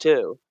coverage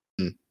too.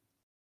 year.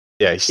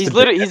 Yeah, he's just He's a big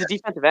literally he's a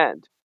defensive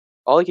end.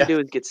 All he can yeah. do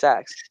is get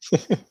sacks.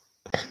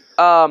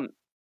 Um.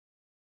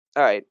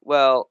 All right.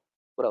 Well,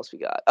 what else we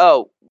got?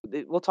 Oh,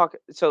 we'll talk.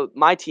 So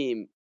my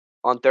team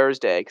on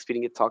Thursday, because we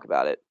didn't get to talk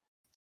about it.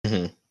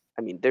 Mhm.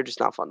 I mean, they're just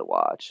not fun to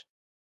watch.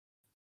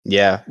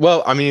 Yeah.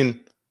 Well, I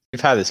mean,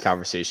 we've had this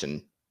conversation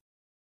many,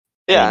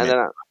 Yeah, and many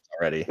then times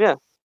already.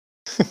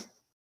 yeah,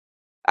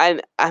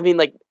 and I mean,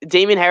 like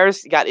Damian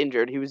Harris got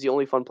injured. He was the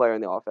only fun player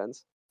in the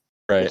offense.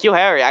 Right. Nikhil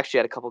Harry actually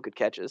had a couple good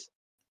catches.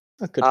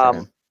 Oh, good for Um.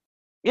 him.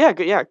 Yeah.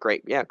 Good. Yeah.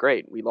 Great. Yeah.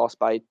 Great. We lost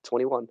by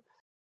 21.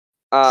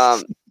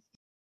 Um.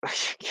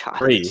 God.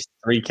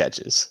 Three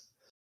catches.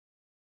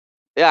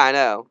 Yeah, I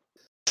know.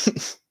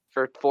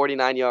 For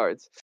 49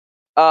 yards.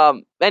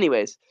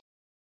 Anyways,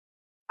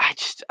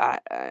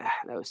 that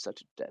was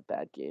such a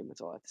bad game.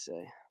 That's all I have to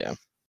say. Yeah.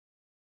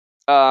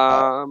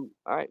 All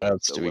right. What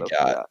else So do we what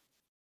else we got? got?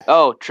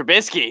 Oh,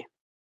 Trubisky.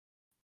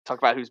 Talk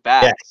about who's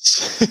back.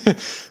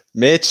 Yes.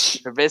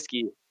 Mitch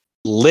Trubisky.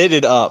 lit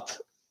it up.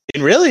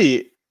 And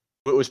really,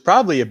 it was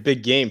probably a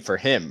big game for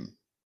him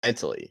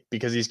mentally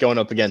because he's going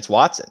up against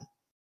Watson.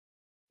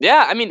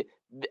 Yeah,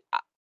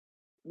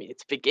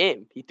 it's a big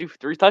game. He threw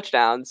 3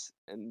 touchdowns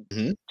and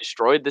Mhm.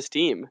 destroyed this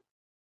team.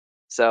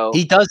 So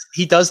He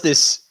does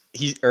this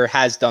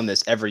has done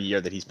this every year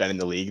that he's been in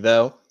the league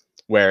though,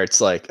 where it's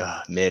like,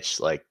 Mitch,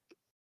 like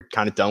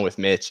kind of done with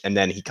Mitch, and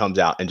then he comes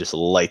out and just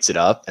lights it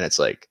up, and it's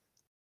like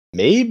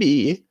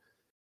maybe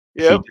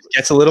if he yep. just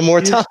gets a little more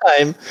You just,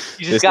 time, you this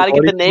just is got to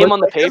what get he the can look name on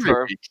the like every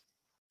paper. week.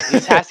 He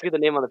just has to get the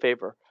name on the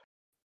paper.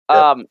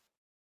 Yep.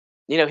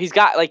 He's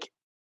got like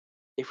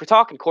if we're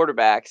talking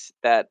quarterbacks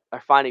that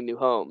are finding new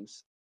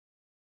homes,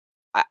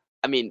 I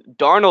I mean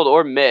Darnold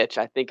or Mitch,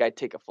 I think I'd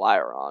take a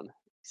flyer on.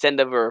 Send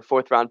over a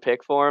 4th round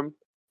pick for him.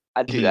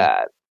 I'd do Mhm.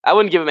 that. I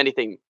wouldn't give him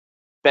anything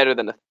better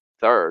than a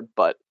 3rd,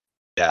 but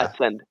Yeah. I'd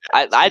send.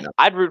 Yeah, definitely not.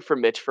 I'd root for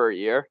Mitch for a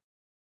year.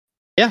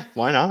 Yeah,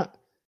 why not?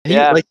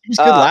 Yeah. He was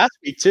good last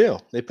week too.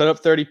 They put up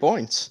 30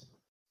 points.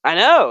 I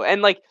know,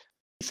 and like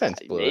Defense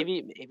blew it.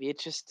 maybe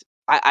it's just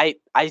I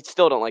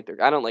still don't like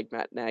I don't like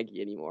Matt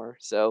Nagy anymore.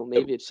 So Yep.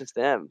 maybe it's just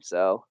them.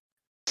 So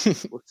we'll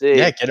Yeah, see.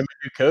 get him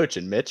a new coach,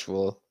 and Mitch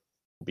will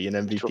be an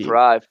Mitch will MVP.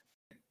 thrive.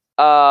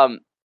 Um,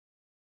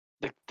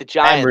 the I am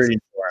Giants. rooting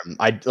for him.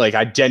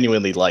 I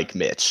genuinely like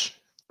Mitch.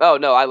 Oh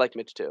no, I like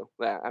Mitch too.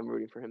 Yeah, I'm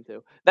rooting for him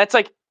too. That's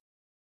like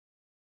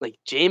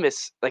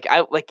Jameis. Like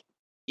I like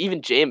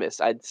even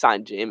Jameis. I'd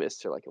sign Jameis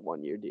to like a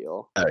 1-year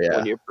deal. Oh 1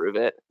 yeah. year prove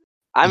it. Mhm.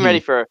 I'm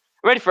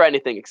ready for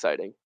anything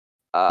exciting.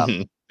 Um,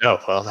 Mhm. Oh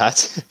well,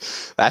 that's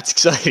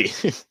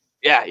exciting.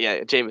 yeah,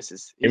 Jameis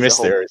he's a Amos,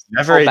 there is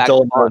never whole a bag of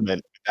dull fun.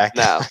 moment with that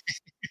No.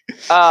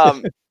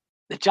 guy.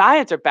 The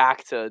Giants are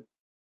back to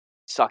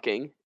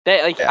sucking.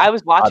 They like Yeah, I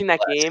was God watching that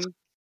bless. game.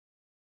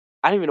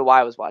 I don't even know why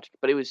I was watching,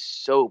 but it was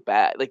so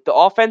bad. Like the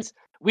offense,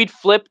 we'd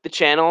flip the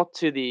channel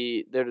to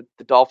the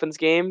Dolphins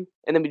game,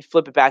 and then we'd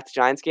flip it back to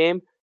Giants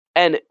game,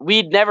 and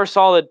we never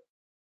saw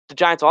the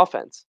Giants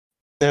offense.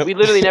 Nope. We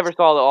literally never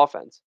saw the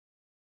offense.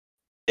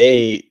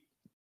 They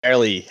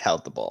barely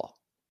held the ball.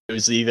 It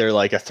was either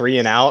like a 3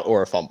 and out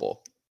or a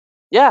fumble.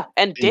 Yeah,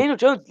 and And Daniel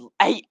Jones,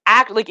 he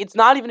act like it's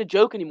not even a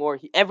joke anymore.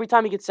 Every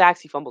time he gets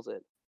sacks, he fumbles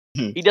it.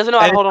 He doesn't know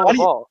how to hold on to the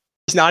ball.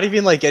 He's not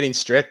even like getting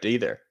stripped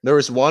either. There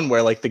was one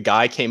where like the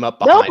guy came up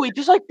No, behind he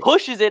just like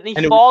pushes it and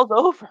and he falls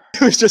over.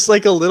 it was just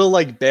like a little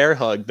like bear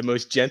hug, the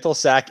most gentle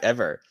sack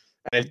ever.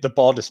 And the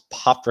ball just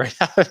popped right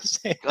out of his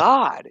hand.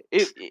 God,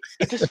 it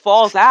just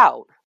falls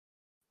out.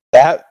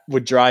 That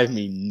would drive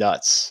me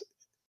nuts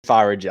if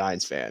I were a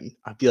Giants fan.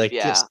 I'd be like,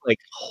 just like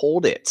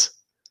hold it.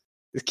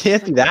 It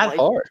can't be that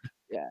hard.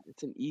 Yeah,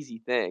 it's an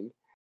easy thing.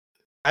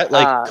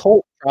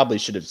 Colt probably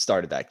should have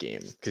started that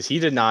game because he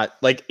did not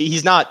like.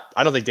 He's not.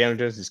 I don't think Daniel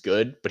Jones is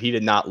good, but he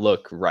did not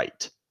look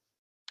right.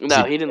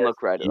 No, he didn't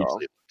look right at all.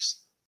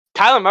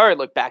 Kyler Murray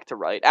looked back to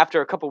right after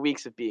a couple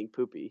weeks of being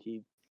poopy.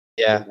 He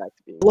came back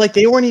to being like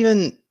they weren't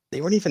even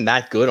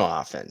that good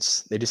on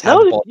offense. They just had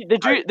the ball.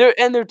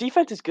 Their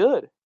defense is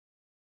good.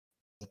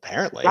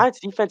 Apparently, Giants'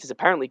 defense is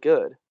apparently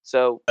good.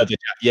 So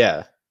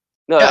yeah.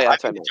 No, yeah,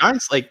 I mean, the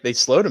Giants like they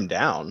slowed him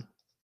down.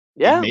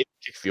 Yeah, they made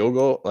a kick field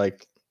goal.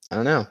 Like I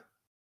don't know.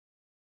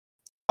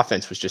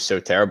 Offense was just so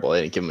terrible.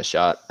 They didn't give him a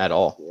shot at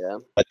all. Yeah,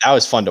 but that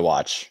was fun to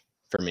watch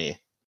for me.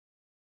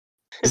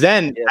 Because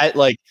then,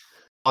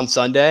 on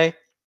Sunday,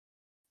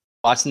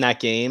 watching that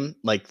game,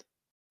 like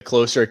the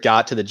closer it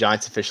got to the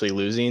Giants officially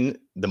losing,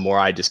 the more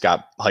I just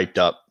got hyped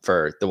up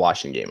for the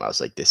Washington game. I was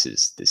like, this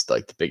is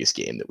like the biggest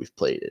game that we've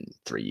played in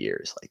 3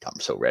 years. Like I'm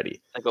so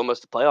ready. Like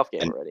almost a playoff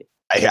game already.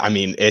 I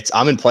mean,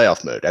 I'm in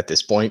playoff mode at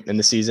this point in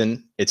the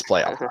season. It's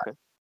playoff time.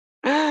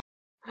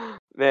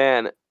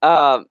 Man,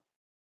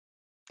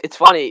 it's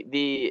funny,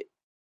 the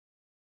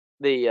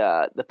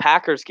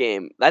Packers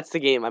game, that's the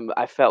game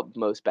I felt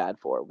most bad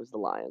for, was the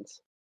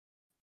Lions.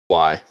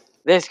 Why?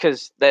 This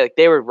because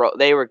they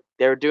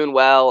were doing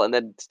well, and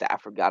then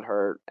Stafford got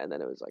hurt, and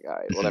then it was like, all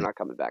right, well, they're not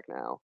coming back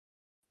now.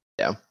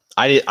 Yeah,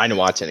 I didn't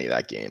watch any of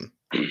that game.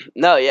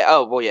 No, yeah,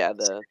 oh well, yeah,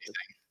 the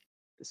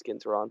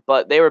skins were on,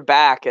 but they were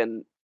back,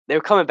 and they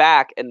were coming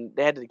back, and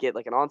they had to get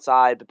like an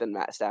onside, but then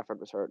Matt Stafford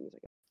was hurt, and he's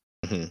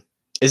like,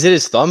 Is it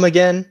his thumb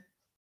again?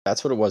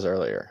 That's what it was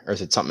earlier, or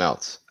is it something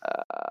else?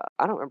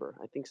 I don't remember.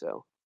 I think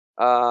so.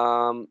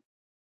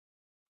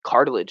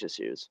 Cartilage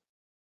issues.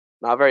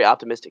 Not very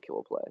optimistic he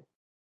will play.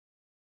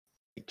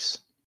 Thanks.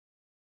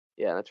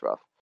 Yeah, that's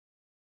rough.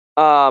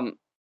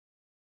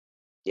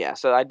 Yeah,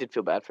 so I did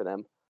feel bad for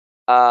them.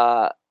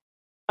 All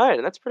right,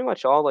 and that's pretty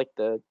much all. Like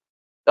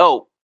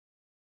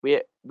we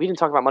didn't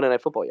talk about Monday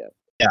Night Football yet.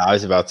 Yeah, I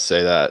was about to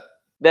say that.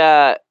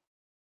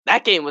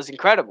 That game was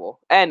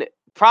incredible, and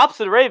props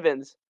to the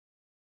Ravens.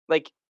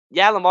 Like,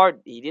 yeah, Lamar,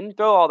 he didn't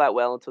throw all that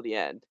well until the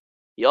end.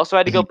 He also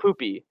had to go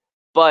poopy,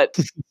 but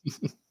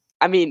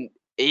I mean,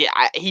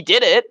 he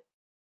did it.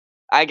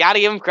 I gotta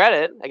give him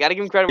credit. I gotta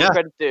give him credit where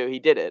credit's due. He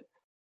did it.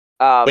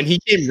 When he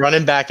came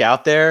running back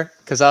out there,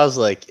 because I was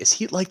like, is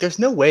he like? There's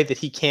no way that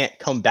he can't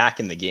come back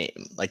in the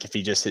game. Like if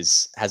he just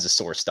has a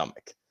sore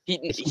stomach. He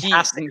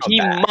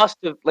must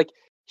have, like,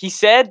 he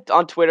said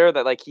on Twitter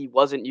that like he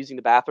wasn't using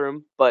the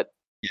bathroom, but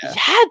he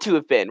had to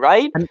have been,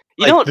 right? And,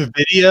 the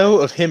video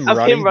of him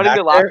running to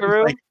the locker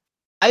room. Like,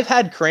 I've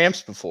had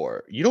cramps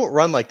before. You don't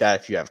run like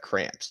that if you have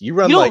cramps. You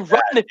don't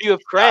run if you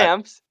have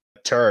cramps.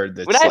 Turd.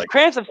 That's when I have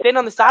cramps, I'm standing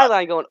on the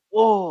sideline going,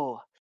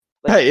 "Oh,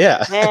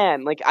 like,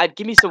 man, like I'd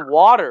give me some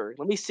water.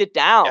 Let me sit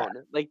down."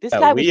 Yeah. Like this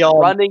guy was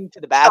running to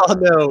the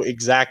bathroom. I know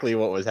exactly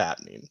what was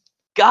happening.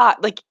 God,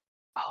 like,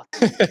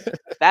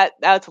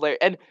 that's hilarious,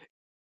 and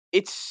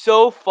it's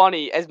so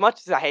funny. As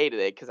much as I hated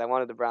it because I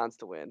wanted the Browns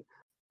to win,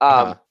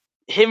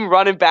 him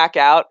running back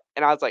out,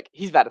 and I was like,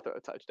 he's about to throw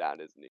a touchdown,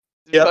 isn't he?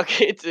 Yeah.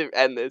 Okay, to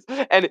end this,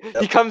 and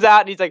he comes out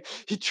and he's like,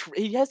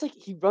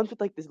 he runs with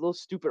like this little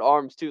stupid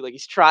arms too, like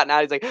he's trotting out.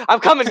 He's like, "I'm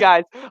coming,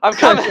 guys, I'm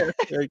coming."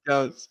 There he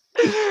comes.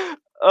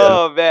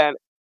 Oh man,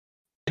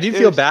 I do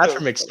feel bad for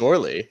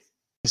McSorley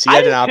because he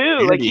had an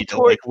opportunity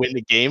to win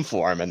the game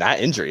for him, and that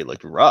injury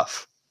looked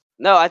rough.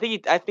 No, I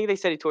think they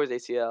said he tore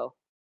his ACL.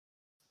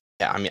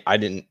 Yeah, I mean, I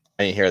didn't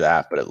hear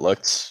that, but it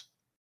looked.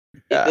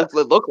 It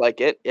looked like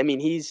it. I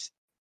mean, he's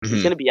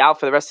gonna be out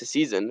for the rest of the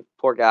season.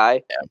 Poor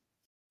guy.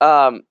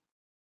 Yeah.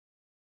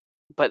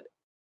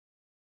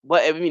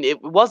 But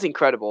it was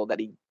incredible that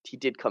he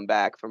did come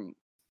back from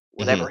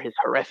whatever his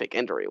horrific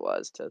injury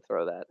was to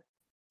throw that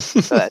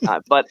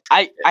time. But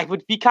I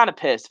would be kind of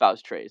pissed if I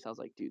was Trace. I was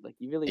like, dude, like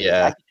you really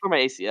I tore my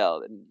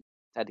ACL and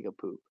had to go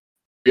poop.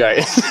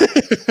 Yeah.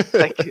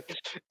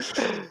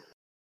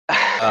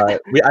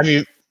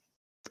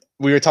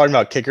 We were talking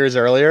about kickers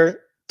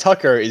earlier.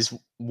 Tucker is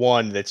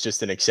one that's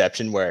just an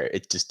exception where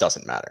it just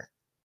doesn't matter.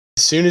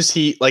 As soon as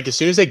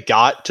they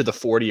got to the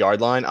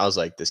 40-yard line, I was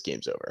like, this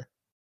game's over.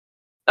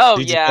 Oh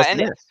yeah,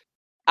 and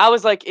I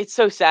was like, it's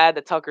so sad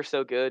that Tucker's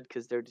so good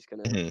because they're just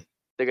gonna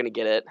they're gonna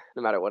get it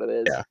no matter what it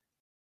is.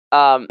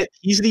 Yeah.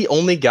 He's the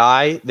only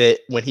guy that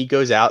when he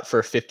goes out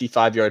for a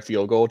 55-yard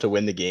field goal to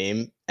win the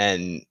game,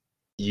 and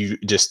you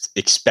just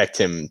expect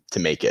him to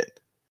make it.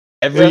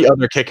 Every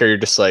other kicker, you're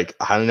just like,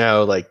 I don't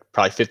know, like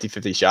probably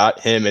 50-50 shot.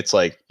 Him, it's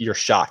like you're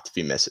shocked if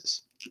he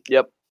misses.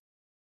 Yep.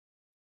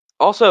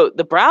 Also,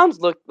 the Browns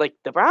looked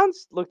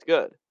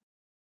good.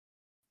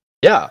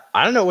 Yeah,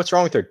 I don't know what's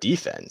wrong with their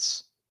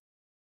defense.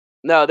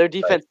 No, their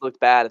defense looked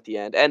bad at the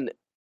end, and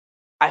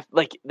I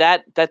like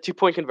that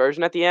 2-point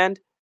conversion at the end,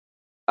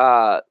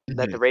 that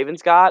the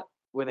Ravens got,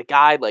 where the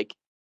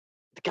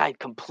guy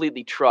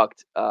completely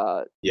trucked,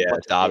 Yeah, what's his name?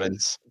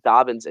 Dobbins.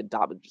 Dobbins, and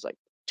Dobbins was like,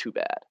 "Too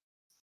bad."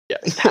 Yeah.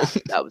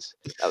 Like, that was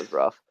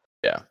rough.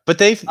 Yeah. But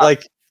they've Uh,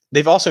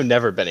 they've also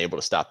never been able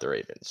to stop the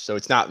Ravens. So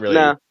it's not really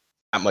nah,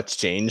 that much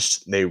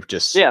changed. They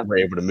just yeah. were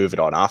able to move it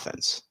on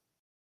offense.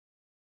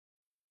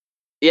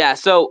 Yeah,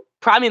 so,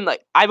 I mean,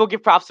 like, I will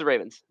give props to the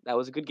Ravens. That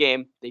was a good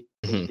game. They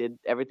Mhm. did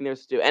everything they were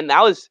supposed to do, and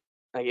that was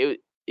like,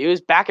 it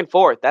was back and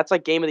forth. That's,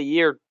 like, game of the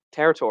year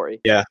territory.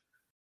 Yeah.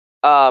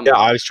 Yeah, Um,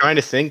 I was trying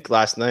to think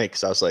last night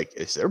because I was like,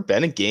 "Is there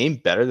been a game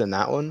better than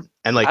that one?"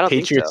 And I like don't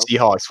think Patriots so.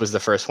 Seahawks was the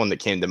first one that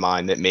came to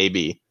mind that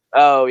maybe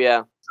Oh,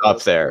 yeah. That up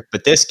was fun. there.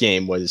 But this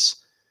game was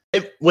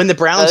when the No,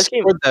 Browns this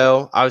game scored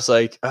though, I was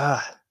like,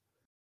 I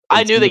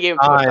in knew too they much gave him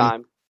too much time.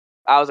 time.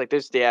 I was like,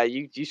 "This yeah,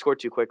 you scored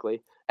too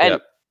quickly." And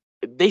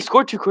Yep. they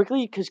scored too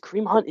quickly because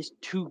Kareem Hunt is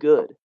too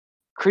good.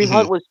 Kareem Mhm.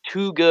 Hunt was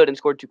too good and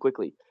scored too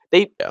quickly.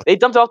 They Yeah. they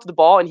dumped off to the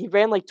ball, and he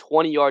ran, like,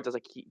 20 yards. I was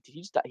like, he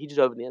just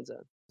dove in the end zone."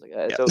 I was like,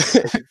 Yeah. "It's over.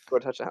 Like, he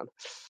scored a touchdown."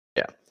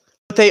 Yeah.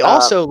 But they Uh,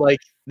 also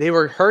they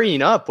were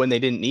hurrying up when they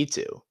didn't need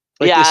to.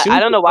 Like as yeah, soon I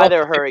as don't they know why crossed they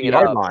were the hurrying it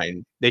 50-yard up.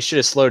 line, they should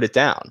have slowed it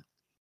down.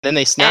 Then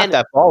they snapped And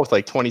that ball with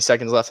like 20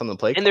 seconds left on the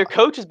play their clock.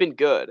 coach has been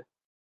good.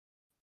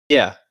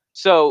 Yeah.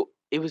 So,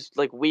 it was,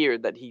 like,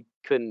 weird that he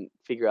couldn't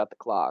figure out the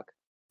clock.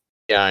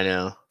 Yeah, I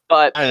know.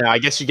 But, I don't know. I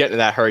guess you get into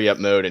that hurry up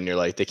mode and you're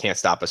like, they can't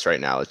stop us right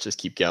now. Let's just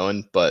keep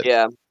going. But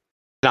yeah.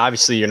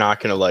 obviously you're not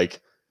gonna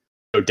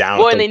go down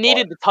Well, with and the they ball.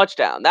 needed the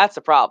touchdown. That's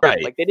the problem.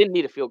 Right. Like, they didn't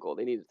need a field goal.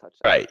 They needed a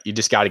touchdown. Right. You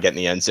just gotta get in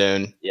the end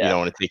zone. You Yeah. don't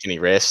want to take any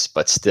risks,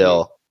 but Mhm.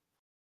 still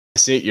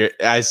see you're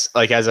as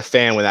a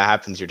fan when that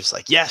happens, you're just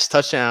like, yes,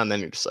 touchdown. And then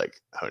you're just like,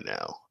 oh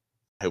no.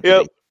 I hope we Yep.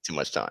 didn't get too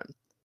much time.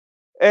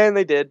 And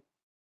they did.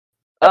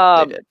 Yep,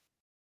 they Um, did.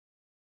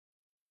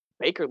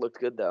 Baker looked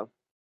good, though.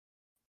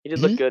 He did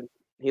look Mhm. good.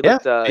 Yeah. He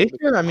looked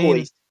Baker, I mean,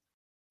 poised.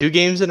 2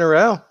 games in a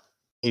row,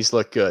 he's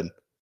looked good.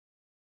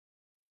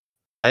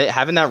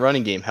 Having that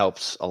running game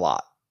helps a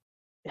lot.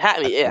 I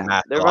mean, That's yeah,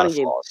 masked their a lot of running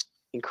game's flaws.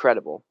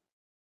 incredible.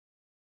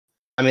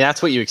 I mean,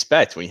 that's what you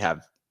expect when you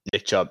have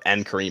Nick Chubb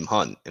and Kareem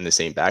Hunt in the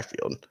same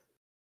backfield.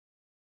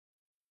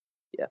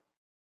 Yeah.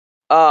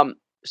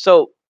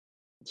 So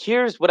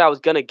here's what I was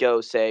gonna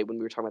go say when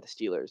we were talking about the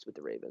Steelers with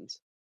the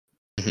Ravens,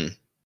 Mhm.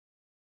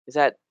 is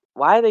that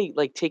why are they,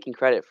 like, taking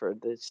credit for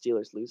the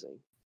Steelers losing?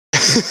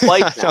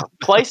 Twice I now. don't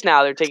Twice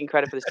now they're taking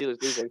credit for the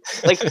Steelers losing.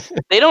 Like,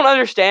 they don't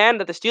understand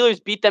that the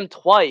Steelers beat them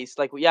twice.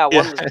 Like, yeah, yeah,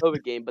 one was a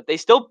COVID game, but they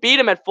still beat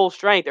them at full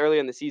strength earlier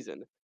in the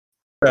season.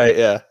 right,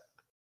 yeah.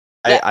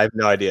 Yeah, I have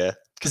no idea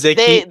because they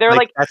they keep they're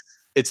like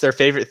it's their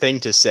favorite thing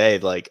to say,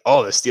 like,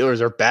 "Oh, the Steelers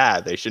are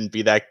bad. They shouldn't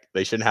be that.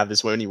 They shouldn't have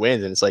this many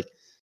wins." And it's like,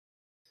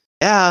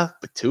 yeah,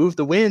 but 2 of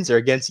the wins are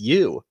against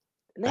you.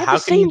 and they have the How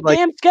can you same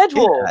damn say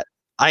schedule. that?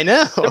 I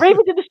know. The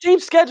Ravens did the same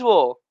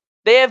schedule.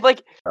 They have,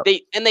 like,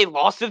 they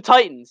lost to the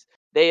Titans.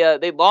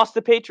 They lost to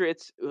the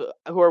Patriots,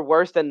 who are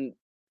worse than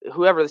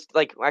whoever this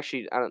like,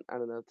 actually, I don't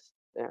know,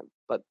 yeah,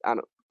 but I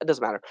don't it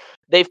doesn't matter.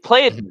 They've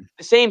played Mhm,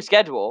 the same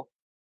schedule.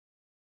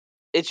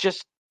 It's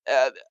just,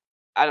 I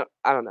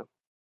don't know.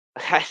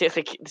 I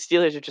think the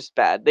Steelers are just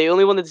bad. The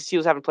only one that the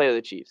Steelers haven't played are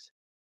the Chiefs,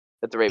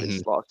 that the mhm,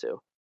 Ravens lost to.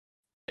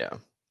 yeah.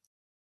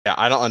 Yeah,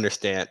 I don't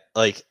understand.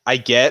 Like, I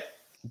get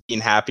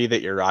being happy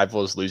that your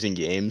rival is losing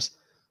games,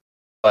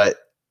 but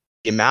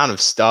the amount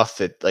of stuff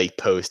that they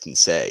post and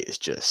say is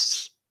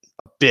just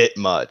a bit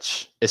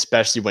much,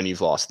 especially when you've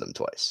lost them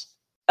twice.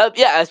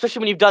 Yeah, especially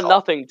when you've done So,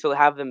 nothing to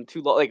have them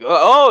too low. Like,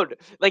 oh,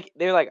 like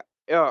they're like,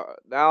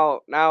 now,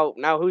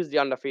 who's the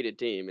undefeated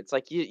team? It's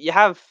like you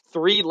have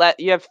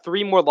you have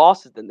 3 more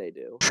losses than they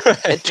do,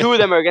 and 2 of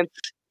them are against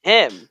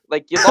him.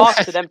 Like, you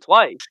lost to them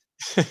twice.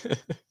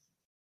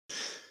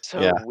 So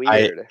yeah,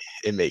 I weird.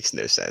 it makes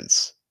no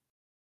sense.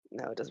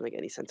 No, it doesn't make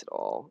any sense at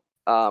all.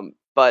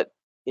 But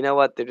you know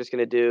what? They're just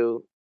gonna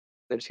do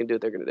what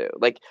they're gonna do.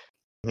 Like,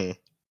 Mhm.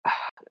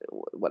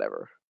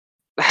 whatever.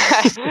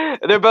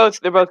 They're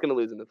both gonna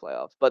lose in the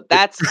playoffs. But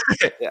that's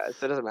yeah.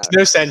 So it doesn't There's matter.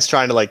 no sense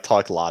trying to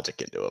talk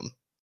logic into them.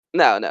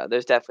 No, no,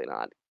 there's definitely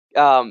not.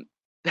 Um,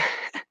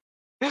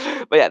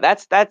 but yeah,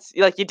 that's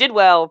like, you did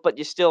well, but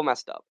you still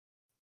messed up.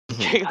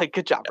 Like,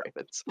 good job,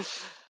 Ravens.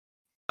 Just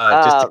a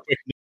Uh, quick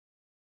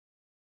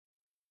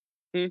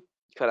hmm,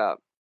 cut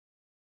out,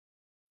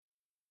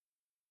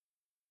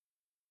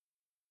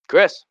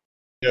 Chris.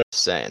 note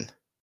saying.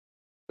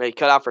 Wait,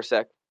 cut out for a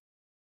sec.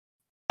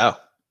 Oh, What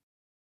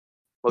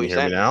were can you you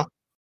hear me saying? now?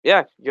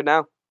 Yeah, you're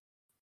now.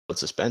 What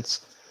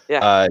suspense? Yeah,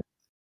 Uh,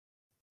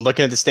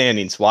 looking at the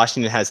standings,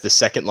 Washington has the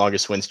second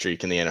longest win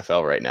streak in the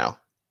NFL right now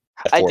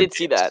at I 4 did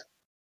see games. that.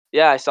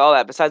 Yeah, I saw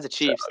that. Besides the So,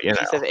 Chiefs, the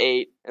Chiefs have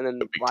 8, and no then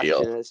big deal.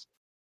 Washington has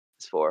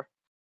 4.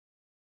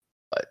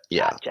 But God,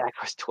 yeah.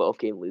 Jaguars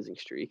 12-game losing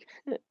streak.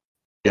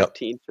 Yep.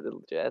 14 for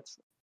the Jets.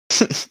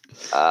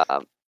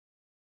 Um,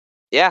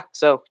 yeah.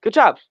 So good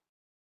job.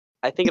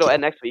 I think Thank it'll you.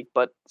 end next week,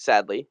 but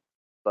sadly,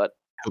 but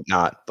Hope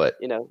not, but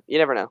you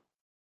never know.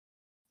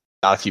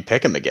 not if you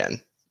pick him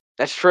again.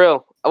 That's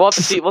true. We'll have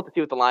to see. We'll have to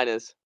see what the line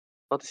is.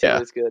 We'll have to see Yeah.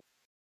 when it's good.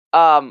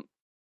 Um,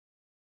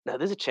 No,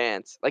 there's a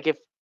chance. Like if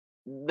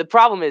the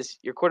problem is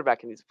your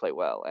quarterback needs to play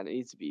well, and it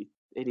needs to be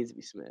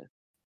Smith.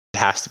 It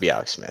has to be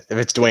Alex Smith. If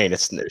it's Dwayne,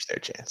 there's no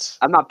chance.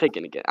 I'm not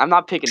picking again. I'm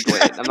not picking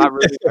Dwayne. I'm not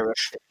rooting for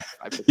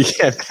I pick You Dwayne.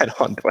 can't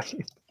bet on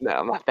Dwayne. No,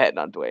 I'm not betting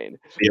on Dwayne.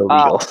 Be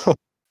illegal.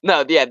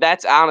 No, yeah,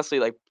 that's honestly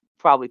like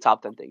probably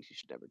top 10 things you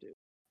should never do.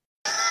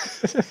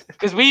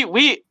 Because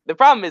the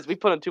problem is we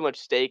put on too much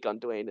stake on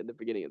Dwayne in the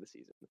beginning of the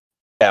season.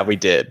 Yeah, we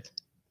did.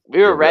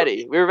 We were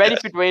ready. We were ready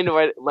for Dwayne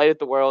to light up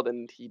the world,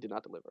 and he did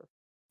not deliver.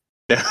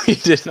 No, he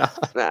did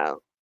not. No.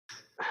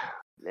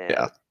 Man.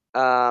 Yeah.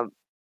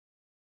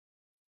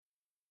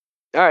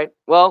 All right.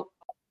 Well,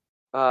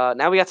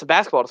 now we got some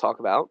basketball to talk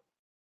about.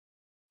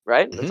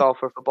 Right? That's all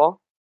for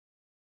football.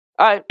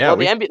 All right. Yeah,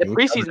 well, the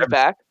preseason's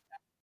back.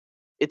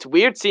 It's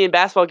weird seeing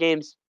basketball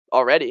games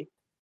already.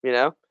 You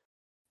know.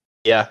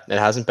 Yeah, it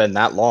hasn't been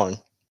that long.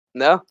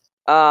 No.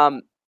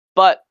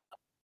 But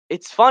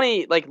it's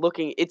funny, like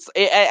looking.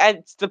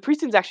 The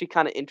preseason's actually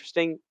kind of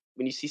interesting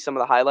when you see some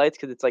of the highlights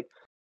because it's like,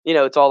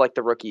 it's all like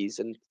the rookies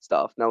and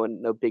stuff.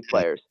 No big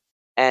players.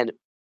 And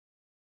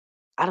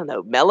I don't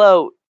know,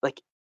 Melo. Like,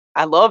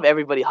 I love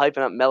everybody hyping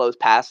up Melo's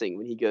passing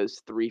when he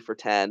goes 3 for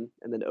 10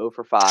 and then 0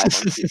 for 5 on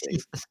shooting.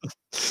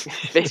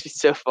 It makes me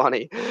so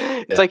funny.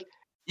 It's like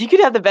you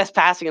could have the best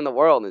passing in the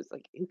world, and it's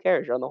like, who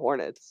cares? You're on the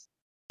Hornets.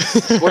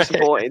 Score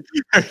some points.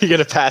 Are you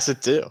gonna pass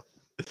it too?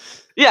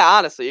 Yeah,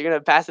 honestly, you're gonna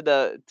pass it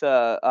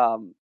to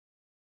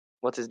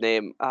what's his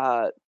name?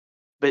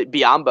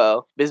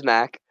 Biombo,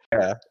 Bismack.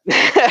 Yeah.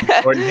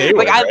 Gordon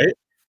Hayward, right?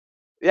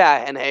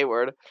 Yeah, and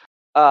Hayward.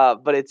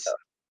 But it's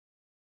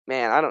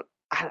man,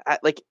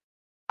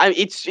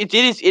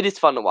 it is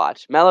fun to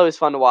watch. Melo is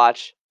fun to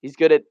watch. He's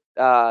good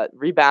at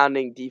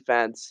rebounding,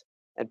 defense,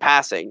 and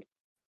passing.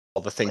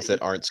 All the things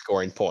that aren't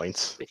scoring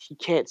points. But he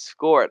can't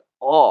score at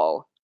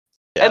all.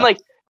 Yeah.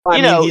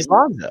 And he's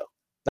Lonzo.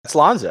 That's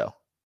Lonzo.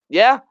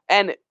 Yeah,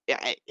 and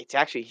it's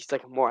actually he's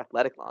like a more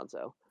athletic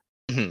Lonzo.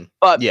 Mm-hmm.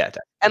 But yeah,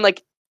 and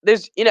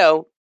there's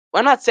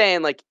I'm not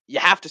saying like you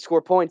have to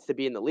score points to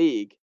be in the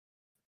league,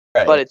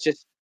 right. but it's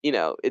just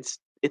it's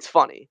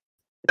funny.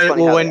 It's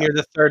funny when you're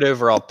the 3rd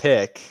overall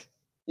pick,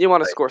 you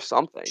want to score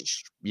something.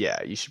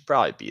 Yeah, you should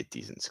probably be a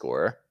decent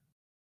scorer.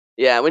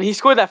 Yeah, when he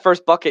scored that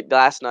first bucket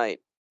last night,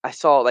 I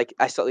saw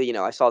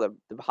the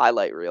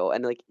highlight reel,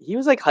 and like he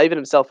was like hyping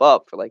himself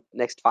up for like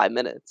next 5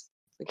 minutes.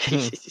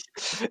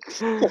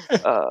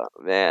 Oh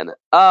man.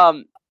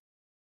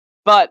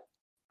 But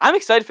I'm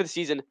excited for the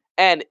season,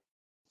 and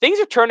things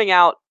are turning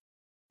out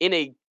in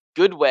a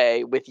good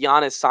way with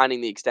Giannis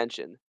signing the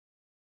extension.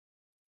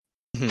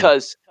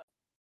 Because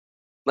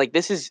like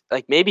this is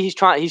like maybe he's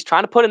trying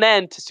to put an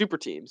end to super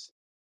teams,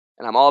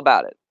 and I'm all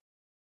about it.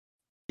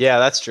 Yeah,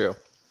 that's true.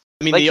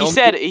 I mean, like he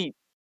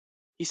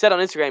said on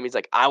Instagram, he's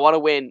like, I want to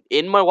win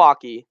in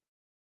Milwaukee.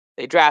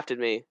 They drafted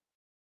me,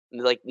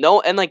 and like no,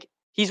 and like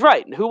he's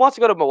right. Who wants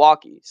to go to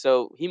Milwaukee?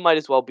 So he might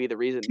as well be the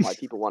reason why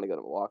people want to go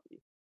to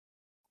Milwaukee.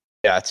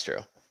 Yeah, that's true.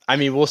 I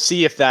mean, we'll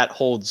see if that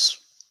holds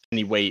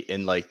any weight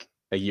in like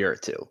a year or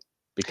two.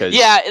 Because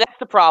that's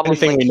the problem.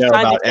 Anything we know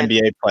about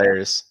NBA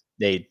players,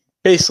 they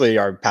basically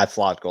are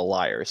pathological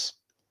liars.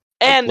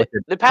 And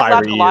the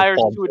pathological liars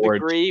to a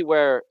degree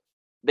where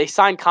they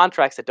sign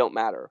contracts that don't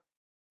matter.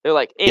 They're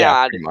like,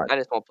 I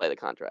just won't play the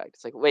contract.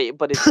 It's like, wait,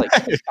 but it's like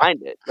you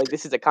signed it. Like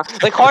this is like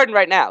Harden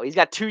right now. He's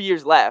got 2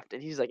 years left,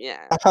 and he's like,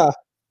 I don't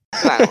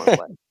want to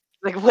play.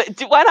 Like, what?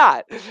 Why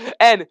not?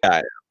 And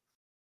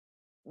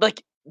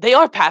like they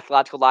are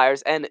pathological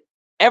liars, and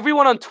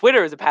everyone on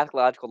Twitter is a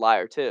pathological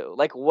liar too.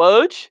 Like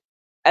Woj,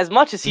 as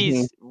much as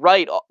he's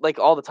right, like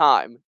all the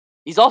time,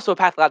 he's also a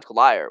pathological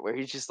liar. Where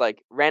he's just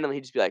like randomly,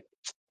 he'd just be like,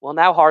 "Well,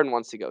 now Harden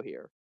wants to go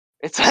here."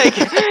 It's like,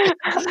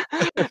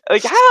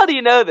 like how do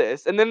you know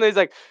this? And then there's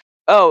like,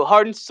 "Oh,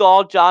 Harden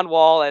saw John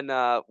Wall and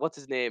what's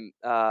his name,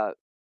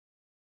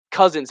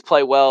 Cousins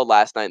play well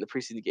last night in the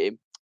preseason game.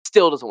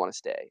 Still doesn't want to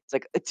stay." It's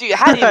like, dude,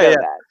 how do you know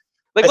that?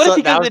 Like, what if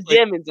he goes to the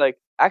gym and is like,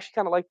 I actually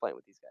kind of like playing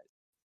with these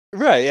guys?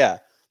 Right, yeah.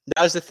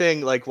 That was the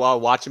thing, like, while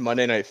watching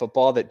Monday Night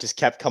Football that just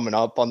kept coming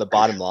up on the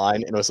bottom line,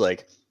 and it was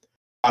like,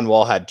 John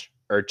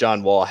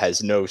Wall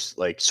has no,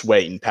 like,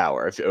 sway and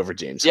power over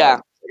James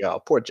Harden. Like,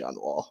 oh, poor John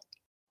Wall.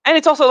 And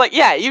it's also like,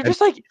 you're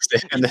just like...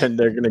 And then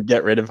they're going to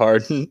get rid of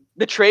Harden.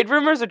 The trade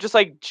rumors are just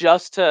like,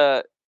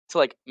 to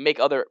like,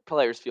 make other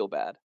players feel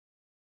bad.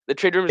 The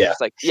trade rumors are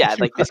just like,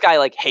 like, this guy,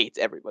 like, hates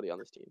everybody on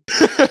this team.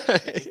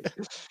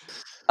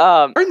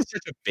 Harden's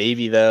such a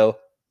baby, though.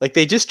 Like,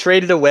 they just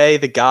traded away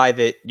the guy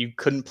that you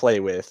couldn't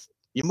play with.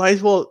 You might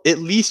as well at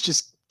least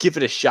just give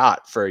it a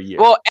shot for a year.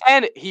 Well,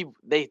 and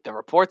the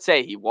reports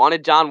say he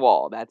wanted John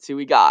Wall. That's who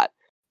he got.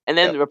 And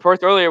then the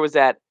reports earlier was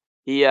that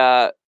he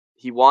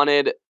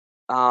wanted,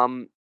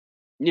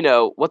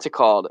 what's it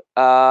called?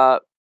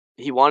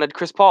 He wanted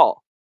Chris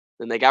Paul.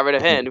 Then they got rid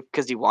of him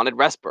because he wanted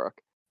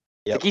Westbrook.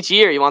 Like each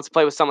year he wants to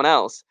play with someone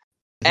else.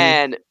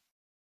 And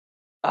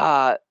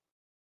I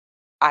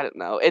don't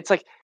know. It's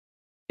like,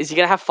 is he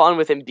gonna have fun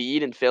with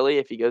Embiid in Philly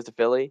if he goes to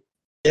Philly?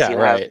 Yeah,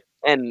 right.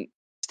 And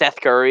Steph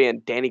Curry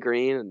and Danny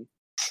Green and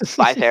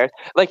Tobias Harris.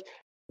 Like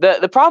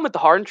the problem with the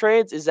Harden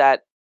trades is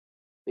that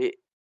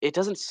it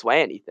doesn't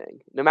sway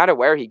anything. No matter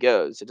where he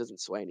goes, it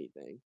doesn't sway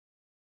anything.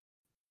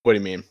 What do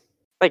you mean?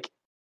 Like,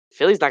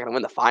 Philly's not gonna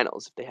win the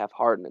finals if they have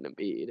Harden and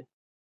Embiid Yeah,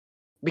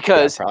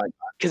 because probably.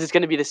 it's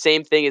gonna be the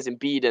same thing as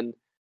Embiid and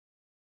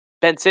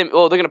Ben Simmons.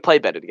 Well, they're gonna play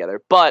better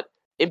together, but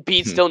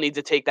Embiid Mhm. still needs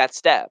to take that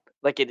step.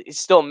 Like it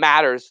still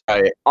matters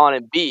Right. on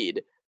Embiid,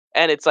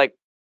 and it's like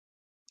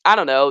I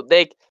don't know.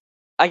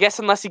 I guess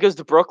unless he goes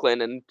to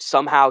Brooklyn and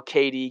somehow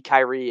KD,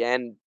 Kyrie,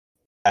 and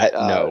uh,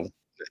 No,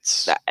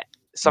 it's that no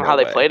somehow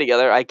they way. play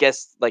together. I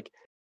guess like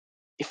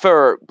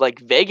for like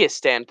Vegas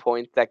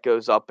standpoint, that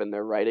goes up in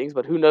their ratings.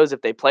 But who knows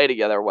if they play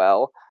together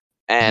well?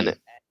 And Mhm.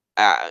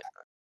 uh,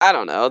 I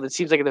don't know. It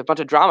seems like there's a bunch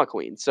of drama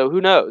queens. So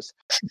who knows?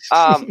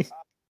 Um,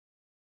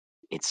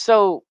 it's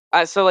so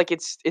like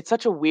it's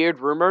such a weird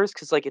rumors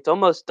because like it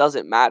almost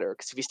doesn't matter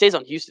because if he stays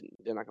on Houston,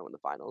 they're not going to win the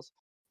finals.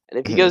 And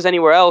if he Mhm. goes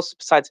anywhere else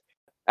besides,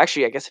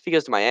 actually, I guess if he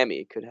goes to Miami,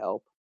 it could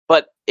help.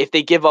 But if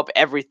they give up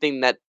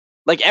everything that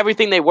like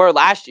everything they were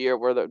last year,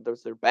 where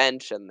there's their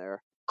bench and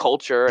their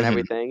culture and Mhm.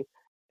 everything,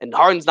 and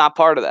Harden's not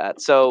part of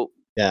that, so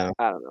Yeah.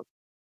 I don't know.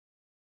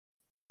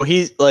 Well,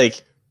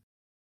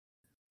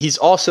 he's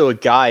also a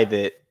guy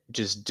that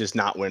just does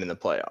not win in the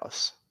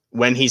playoffs.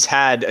 When he's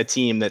had a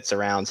team that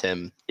surrounds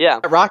him, Yeah,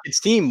 that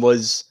Rockets team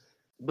was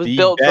was the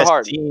built for best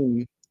Harden,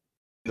 team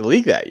in the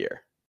league that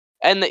year.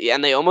 and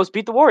they almost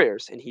beat the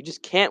Warriors, and he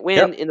just can't Yep.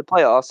 win in the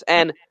playoffs.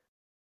 And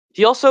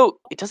he also,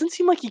 it doesn't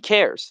seem like he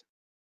cares,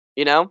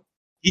 you know.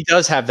 He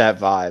does have that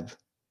vibe where he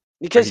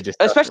Because just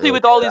doesn't especially really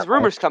with care all that these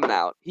rumors much. coming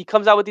out, he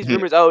comes out with these Mhm.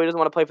 rumors. Oh, he doesn't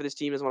want to play for this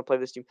team. Doesn't want to play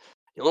for this team.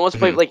 He only wants to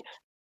play. Mhm. Like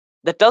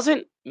that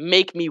doesn't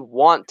make me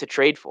want to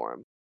trade for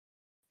him.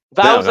 If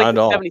I No, was like not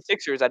the at all.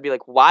 76ers, I'd be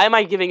like, why am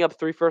I giving up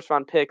 3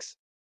 first-round picks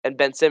and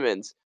Ben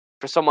Simmons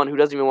for someone who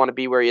doesn't even want to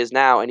be where he is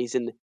now, and he's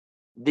in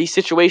the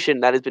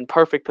situation that has been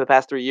perfect for the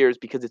past 3 years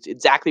because it's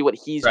exactly what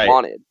he's Right.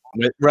 wanted.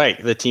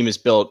 Right. The team is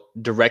built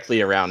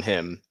directly around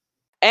him,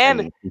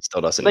 And and he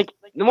still doesn't like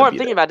the want more to I'm be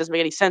thinking there. about, it doesn't make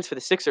any sense for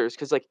the Sixers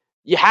because like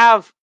you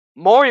have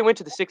Morey went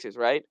to the Sixers,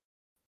 right?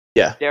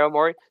 Yeah. Daryl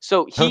Morey.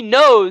 So Huh. he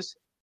knows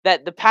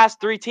that the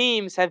past 3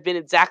 teams have been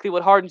exactly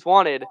what Harden's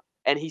wanted,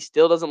 and he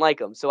still doesn't like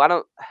them. So I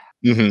don't.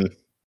 Mhm.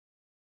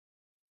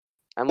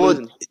 I'm Well,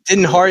 losing. didn't I'm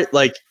losing. Hart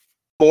like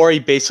Morey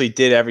basically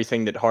did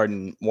everything that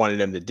Harden wanted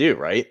him to do,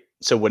 right?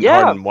 So wouldn't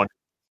Yeah. Harden want to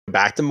go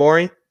back to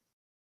Morey?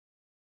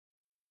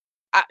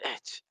 I,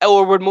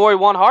 or would Morey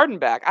want Harden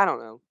back? I don't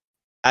know.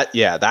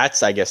 Yeah,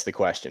 that's I guess the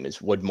question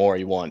is would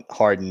Morey want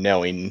Harden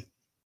knowing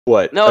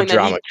what a Knowing that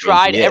drama he queen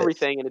tried he is?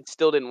 everything and it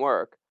still didn't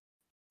work.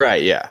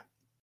 Right, yeah.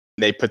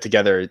 They put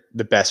together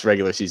the best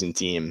regular season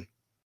team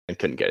and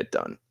couldn't get it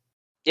done.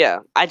 Yeah,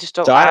 I just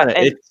don't. So I don't know.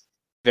 And It's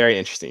a very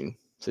interesting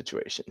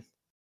situation.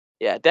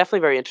 yeah, definitely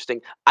very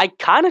interesting. I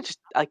kind of just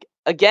like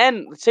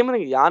again same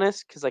with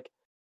Giannis because like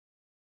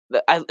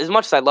as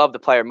much as I love the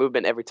player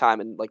movement every time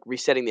and like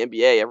resetting the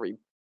NBA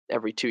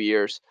every 2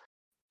 years,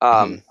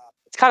 um, Mhm.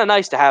 it's kind of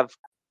nice to have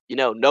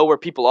know where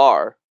people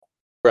are.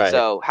 Right.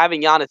 So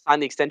having Giannis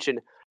sign the extension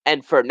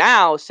and for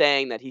now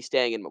saying that he's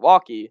staying in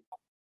Milwaukee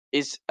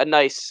is a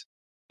nice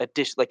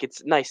addition. Like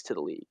it's nice to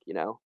the league.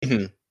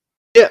 Mhm.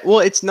 Yeah, well,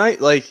 it's nice.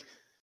 Like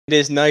it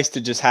is nice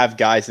to just have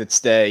guys that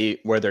stay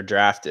where they're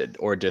drafted,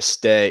 or just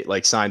stay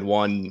like sign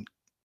one,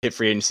 hit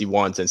free agency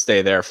once, and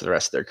stay there for the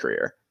rest of their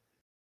career.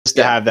 Just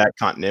to Yeah. have that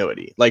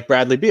continuity, like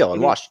Bradley Beal in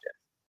hmm Washington,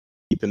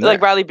 keep him Like there.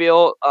 Bradley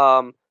Beal,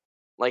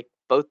 like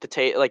both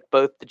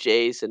the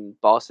Jays and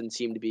Boston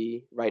seem to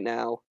be right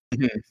now.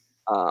 Mhm.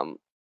 Um,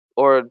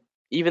 or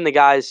even the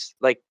guys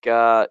like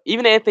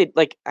even Anthony,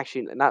 like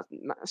actually not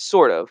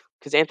sort of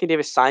because Anthony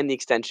Davis signed the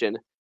extension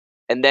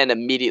and then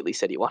immediately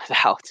said he wanted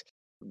out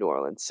of New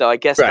Orleans. So I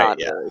guess Right. not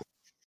Yeah. really.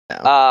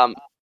 Yeah. Um,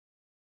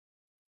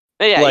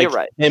 but yeah, you're Like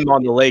right. him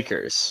on the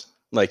Lakers.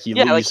 Like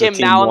Yeah, like leaves the him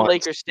team now on the once.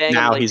 Lakers, staying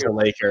on the Now he's a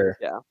Lakers. Laker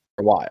Yeah.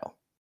 for a while.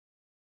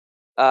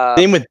 Uh,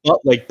 Same with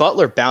like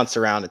Butler bounced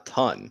around a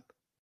ton.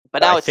 but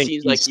But I now it think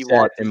seems like he's he set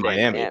wants to in stay in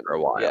Miami for Miami. a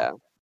while. Yeah.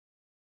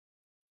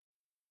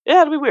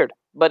 Yeah, it'll be weird.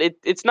 But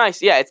it's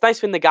nice. Yeah, it's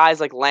nice when the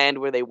guys like land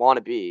where they want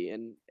to be.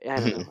 And I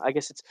don't know. Mhm. I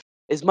guess it's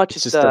as much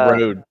It's as just the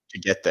road to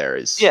get there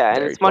is yeah,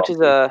 and very bumpy.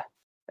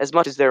 as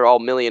much as they're all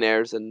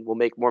millionaires and will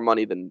make more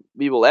money than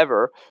we will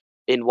ever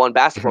in one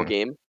basketball Mhm.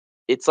 game,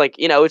 it's like,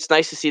 it's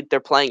nice to see that they're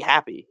playing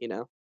happy.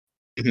 Mhm.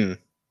 Yeah.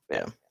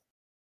 Yeah.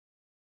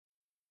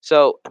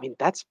 So, I mean,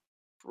 that's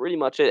pretty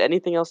much it.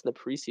 Anything else in the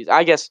preseason?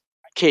 I guess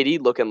KD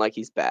looking like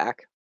he's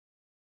back.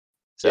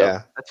 So,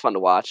 Yeah. that's fun to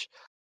watch.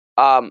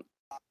 Um,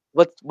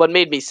 what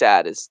made me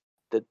sad is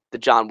the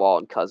John Wall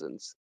and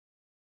Cousins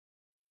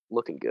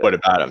looking What good.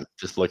 about him?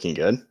 Just looking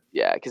good?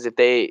 Yeah, because if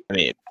they I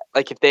mean,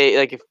 like if they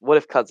like if what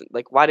if Cousins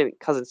like why didn't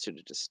Cousins should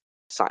have just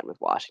signed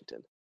with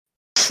Washington?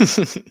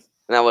 And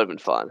that would have been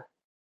fun.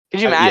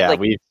 Could you imagine yeah, like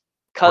we're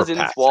Cousins,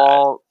 past that.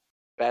 Wall,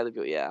 Bradley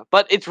Beal? Yeah,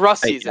 but it's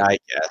Russ Yeah, season. I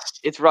guess.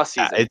 It's Russ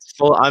Yeah, season. it's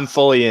full. I'm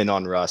fully in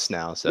on Russ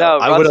now, so No,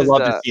 I would Russ have is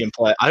loved to see him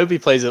play. I hope he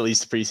plays at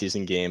least a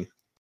preseason game,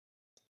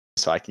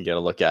 so I can get a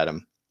look at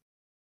him.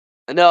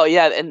 no,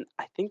 yeah, and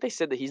I think they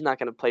said that he's not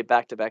going to play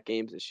back-to-back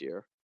games this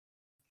year.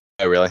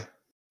 Oh, really?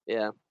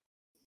 Yeah,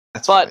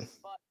 That's but fine.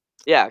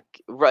 Yeah,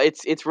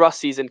 it's Russ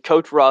season.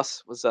 Coach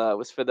Russ was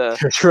for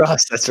the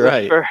Trust. That's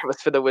right.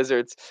 was for the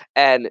Wizards,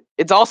 and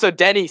it's also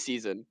Denny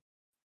season.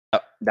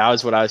 That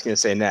was what I was going to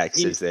say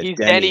next. Is that He's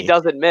Denny Denny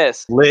doesn't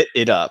miss. lit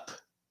it up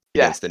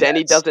Yeah, against the Denny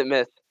Nets? doesn't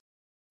miss.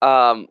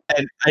 Um,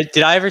 And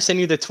did I ever send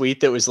you the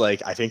tweet that was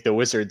like, I think the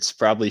Wizards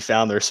probably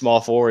found their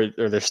small forward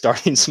or their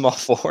starting small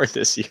forward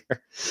this year? I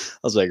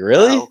was like,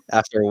 really? no.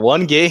 After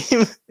one game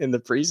in the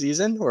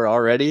preseason, he's Oh well,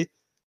 already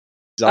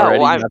got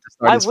the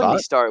why starting wouldn't he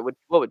spot? start? What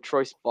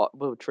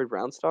would Troy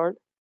Brown start?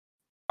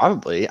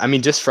 Probably. I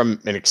mean, just from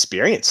an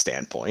experience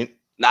standpoint,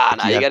 Nah, like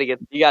nah. You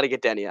gotta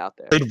get Denny out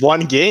there. played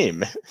one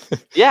game,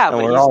 Yeah, and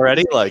but we're he's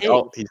already the like, king.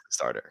 oh, he's the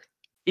starter.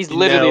 He's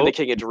literally No, the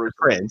king of he's the Jerusalem.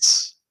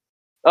 prince,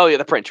 Oh yeah,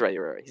 the prince. Right,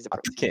 you're right. He's the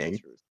not prince. the king.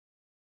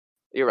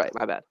 You're right.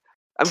 My bad.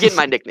 I'm getting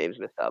my nicknames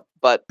mixed up,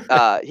 but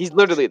he's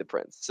literally the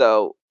prince.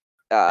 So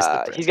He's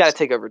the he's got to prince.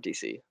 take over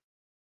DC.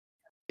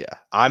 Yeah,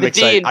 I'm The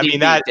D excited. in I mean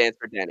DC stands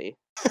for Denny.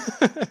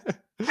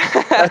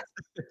 that's,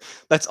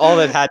 that's all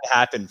that had to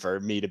happen for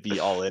me to be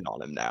all in on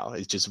him now.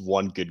 It's just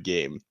one good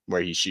game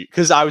where he shoot,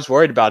 because I was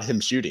worried about him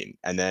shooting,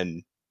 and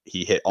then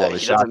he hit all No, of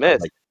his he shots. doesn't I'm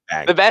miss. like,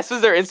 bang. The best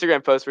was their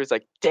Instagram post where it's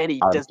like,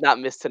 Denny Um, does not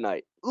miss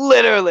tonight.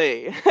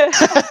 Literally.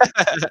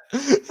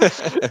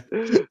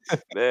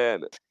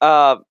 Man.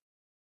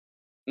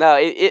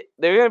 No,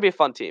 they're gonna be a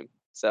fun team.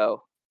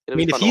 So I it'll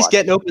be mean, if fun to he's watch.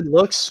 getting open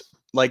looks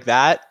like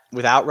that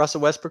without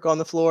Russell Westbrook on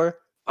the floor,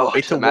 Oh, wait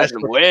just till imagine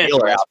him Westbrook and with Beal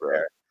are out Westbrook.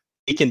 there.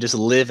 He can just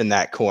live in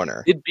that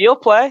corner. Did Beal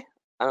play?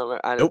 I don't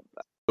know. Nope.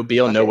 No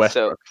Beal, no Okay, so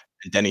Westbrook.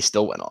 And then he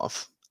still went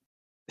off.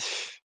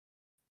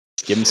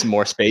 Give him some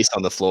more space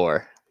on the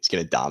floor. He's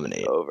going to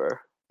dominate.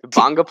 over. Did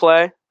Bonga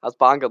play? How's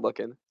Bonga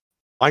looking?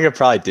 Bonga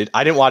probably did.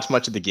 I didn't watch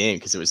much of the game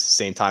because it was the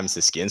same time as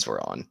the Skins were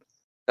on.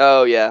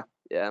 Oh yeah,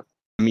 yeah.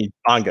 I mean,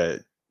 Bonga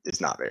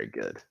is not very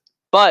good.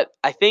 But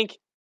I think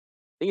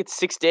it's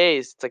 6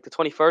 days. It's like the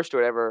 21st or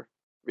whatever.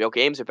 Real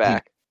games are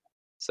back.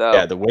 So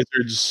Yeah, the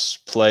Wizards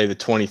play the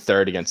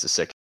 23rd against the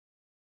Sixers.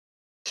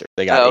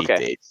 They got 8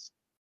 okay. days.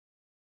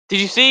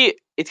 Did you see?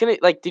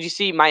 Did you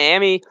see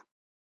Miami,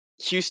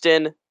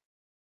 Houston,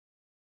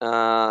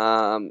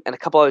 and a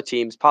couple other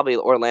teams, probably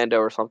Orlando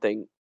or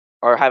something,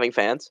 are having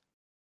fans,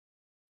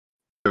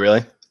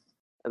 Really?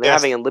 and they're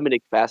having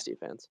unlimited capacity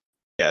fans.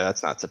 Yeah,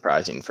 that's not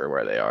surprising for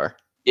where they are.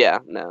 Yeah,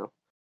 no,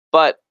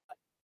 but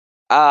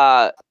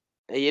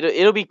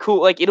it'll be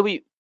cool. Like it'll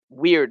be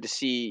weird to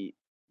see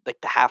like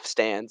the half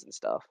stands and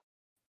stuff.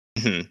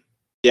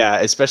 Yeah,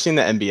 especially in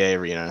the NBA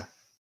arena.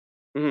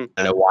 Mm-hmm.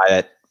 I don't know why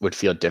that would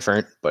feel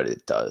different, but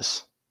it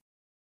does.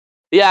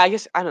 Yeah, I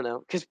guess I don't know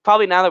because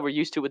probably now that we're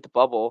used to it with the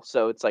bubble,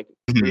 so it's like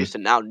we're used to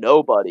now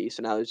nobody.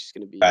 So now there's just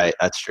gonna be Right,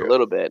 that's a true.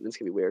 little bit, and it's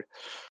gonna be weird.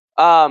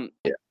 Yeah.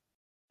 Yeah.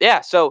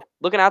 Yeah, so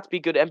looking out to be a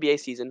good NBA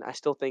season. I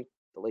still think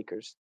the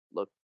Lakers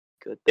look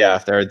good. Yeah,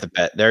 they're the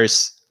bet.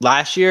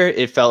 Last year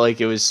it felt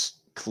like it was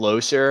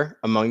closer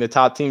among the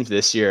top teams.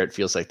 This year it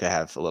feels like they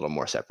have a little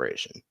more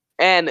separation.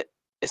 And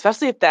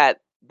especially if that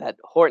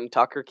Horton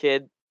Tucker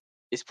kid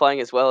is playing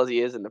as well as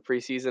he is in the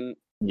preseason.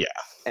 Yeah.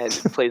 And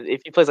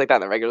if he plays like that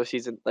in the regular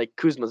season, like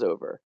Kuzma's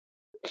over.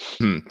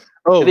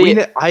 Oh,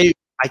 I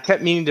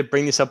kept meaning to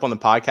bring this up on the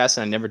podcast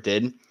and I never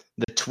did.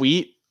 The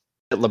tweet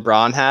that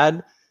LeBron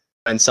had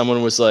and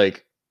someone was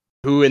like,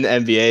 who in the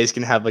NBA is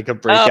gonna have like a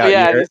breakout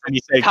year? And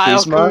he said Kyle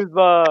Kuzma.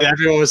 Kuzma. And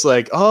everyone was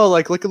like, oh,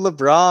 like look at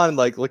LeBron,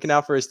 like looking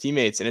out for his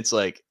teammates. And it's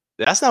like,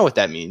 that's not what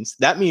that means.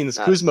 That means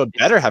Kuzma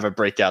better have a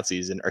breakout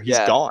season or he's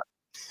gone.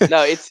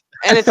 No, it's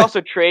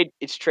also trade.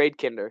 It's trade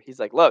Kinder. He's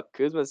like, look,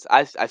 Kuzma's.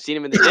 I've seen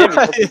him in the gym. He's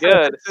looking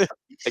good.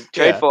 Like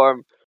trade for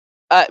him.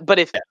 But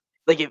if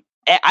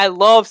I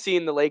love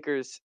seeing the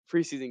Lakers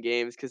preseason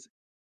games because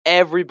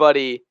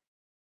everybody's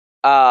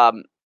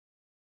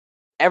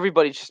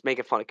just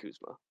making fun of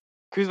Kuzma.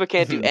 Kuzma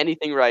can't do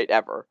anything right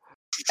ever,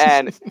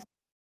 and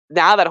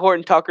now that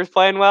Horton Tucker's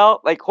playing well,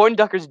 like Horton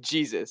Tucker's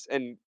Jesus,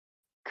 and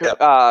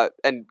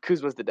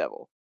Kuzma's the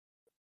devil.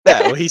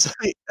 Yeah, well,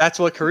 that's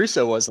what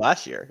Caruso was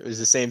last year. It was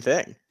the same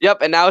thing. Yep,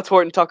 and now it's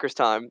Horton Tucker's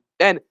time.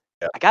 And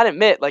I gotta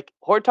admit, like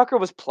Horton Tucker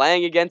was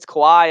playing against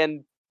Kawhi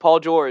and Paul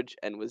George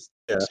and was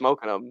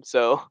smoking them.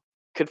 So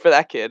good for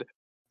that kid.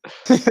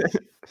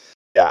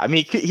 Yeah, I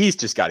mean, he's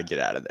just got to get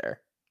out of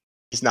there.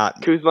 He's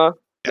not Kuzma.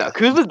 Yeah. No,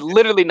 Kuzma's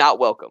literally not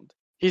welcomed.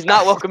 He's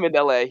not welcome in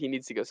LA. He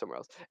needs to go somewhere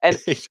else. And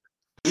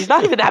he's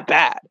not even that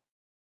bad.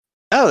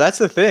 No, that's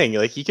the thing.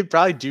 Like he could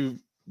probably do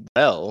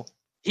well.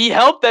 He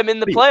helped them in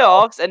the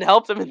playoffs and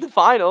helped them in the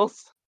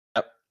finals.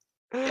 Yep.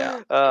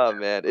 Yeah. Oh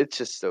man, it's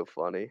just so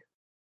funny.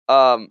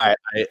 I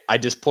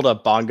just pulled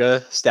up Bonga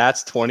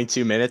stats.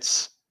 22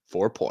 minutes,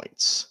 4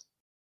 points.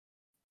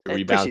 3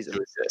 rebounds, 2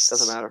 assists.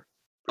 Doesn't matter.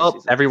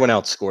 Well, everyone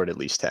else scored at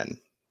least 10.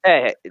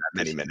 Hey,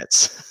 many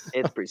minutes.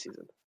 It's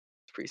preseason.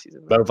 It's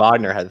preseason. Mo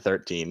Wagner had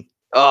 13.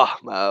 Oh,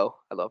 Mo.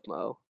 I love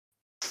Mo.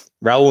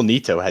 Raul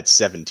Neto had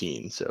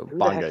 17. So Who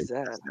Bonga has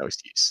no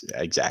excuse.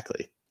 Yeah,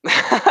 exactly.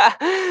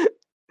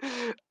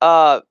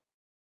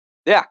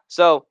 Yeah.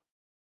 So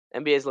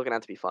NBA is looking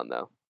out to be fun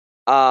though.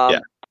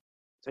 Is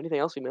there anything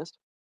else we missed?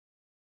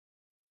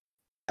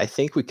 I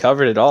think we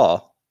covered it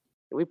all.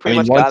 We I pretty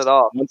mean, much got it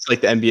all. once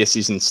like the NBA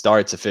season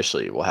starts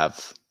officially, we'll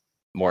have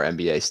more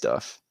NBA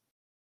stuff.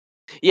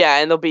 Yeah,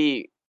 and there'll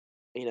be,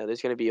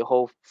 there's gonna be a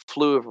whole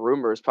slew of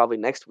rumors probably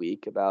next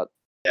week about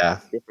Yeah,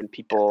 different yeah,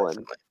 people. And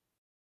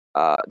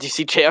definitely. do you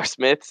see J.R.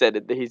 Smith said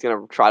that he's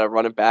gonna try to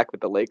run it back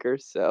with the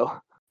Lakers? So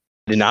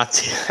Did not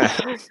see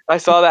that. I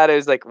saw that. It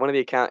was like one of the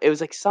account. It was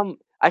like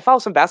I follow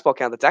some basketball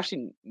account that's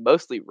actually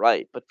mostly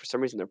right, but for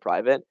some reason they're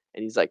private.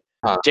 And he's like,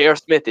 Huh. J.R.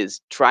 Smith is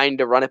trying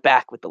to run it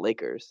back with the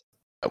Lakers.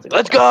 Oh It's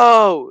like,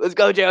 boy. let's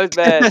go, J.R.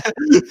 Smith,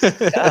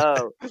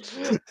 go.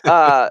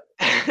 Uh,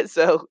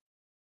 so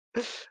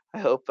I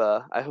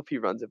hope he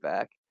runs it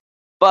back.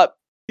 But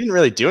He didn't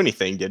really do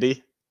anything, did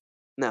he?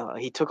 no,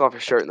 he took off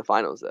his shirt in the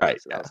finals though,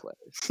 Right. so that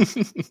Yeah. was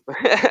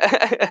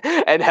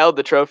hilarious. And held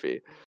the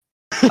trophy.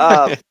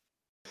 Um,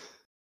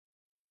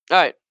 all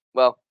right,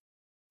 well,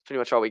 pretty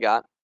much all we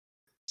got. Mhm.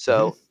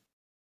 So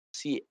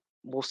see,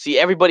 we'll see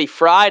everybody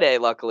Friday.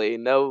 Luckily,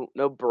 no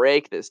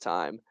break this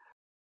time.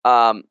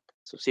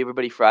 So see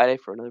everybody Friday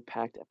for another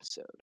packed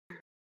episode.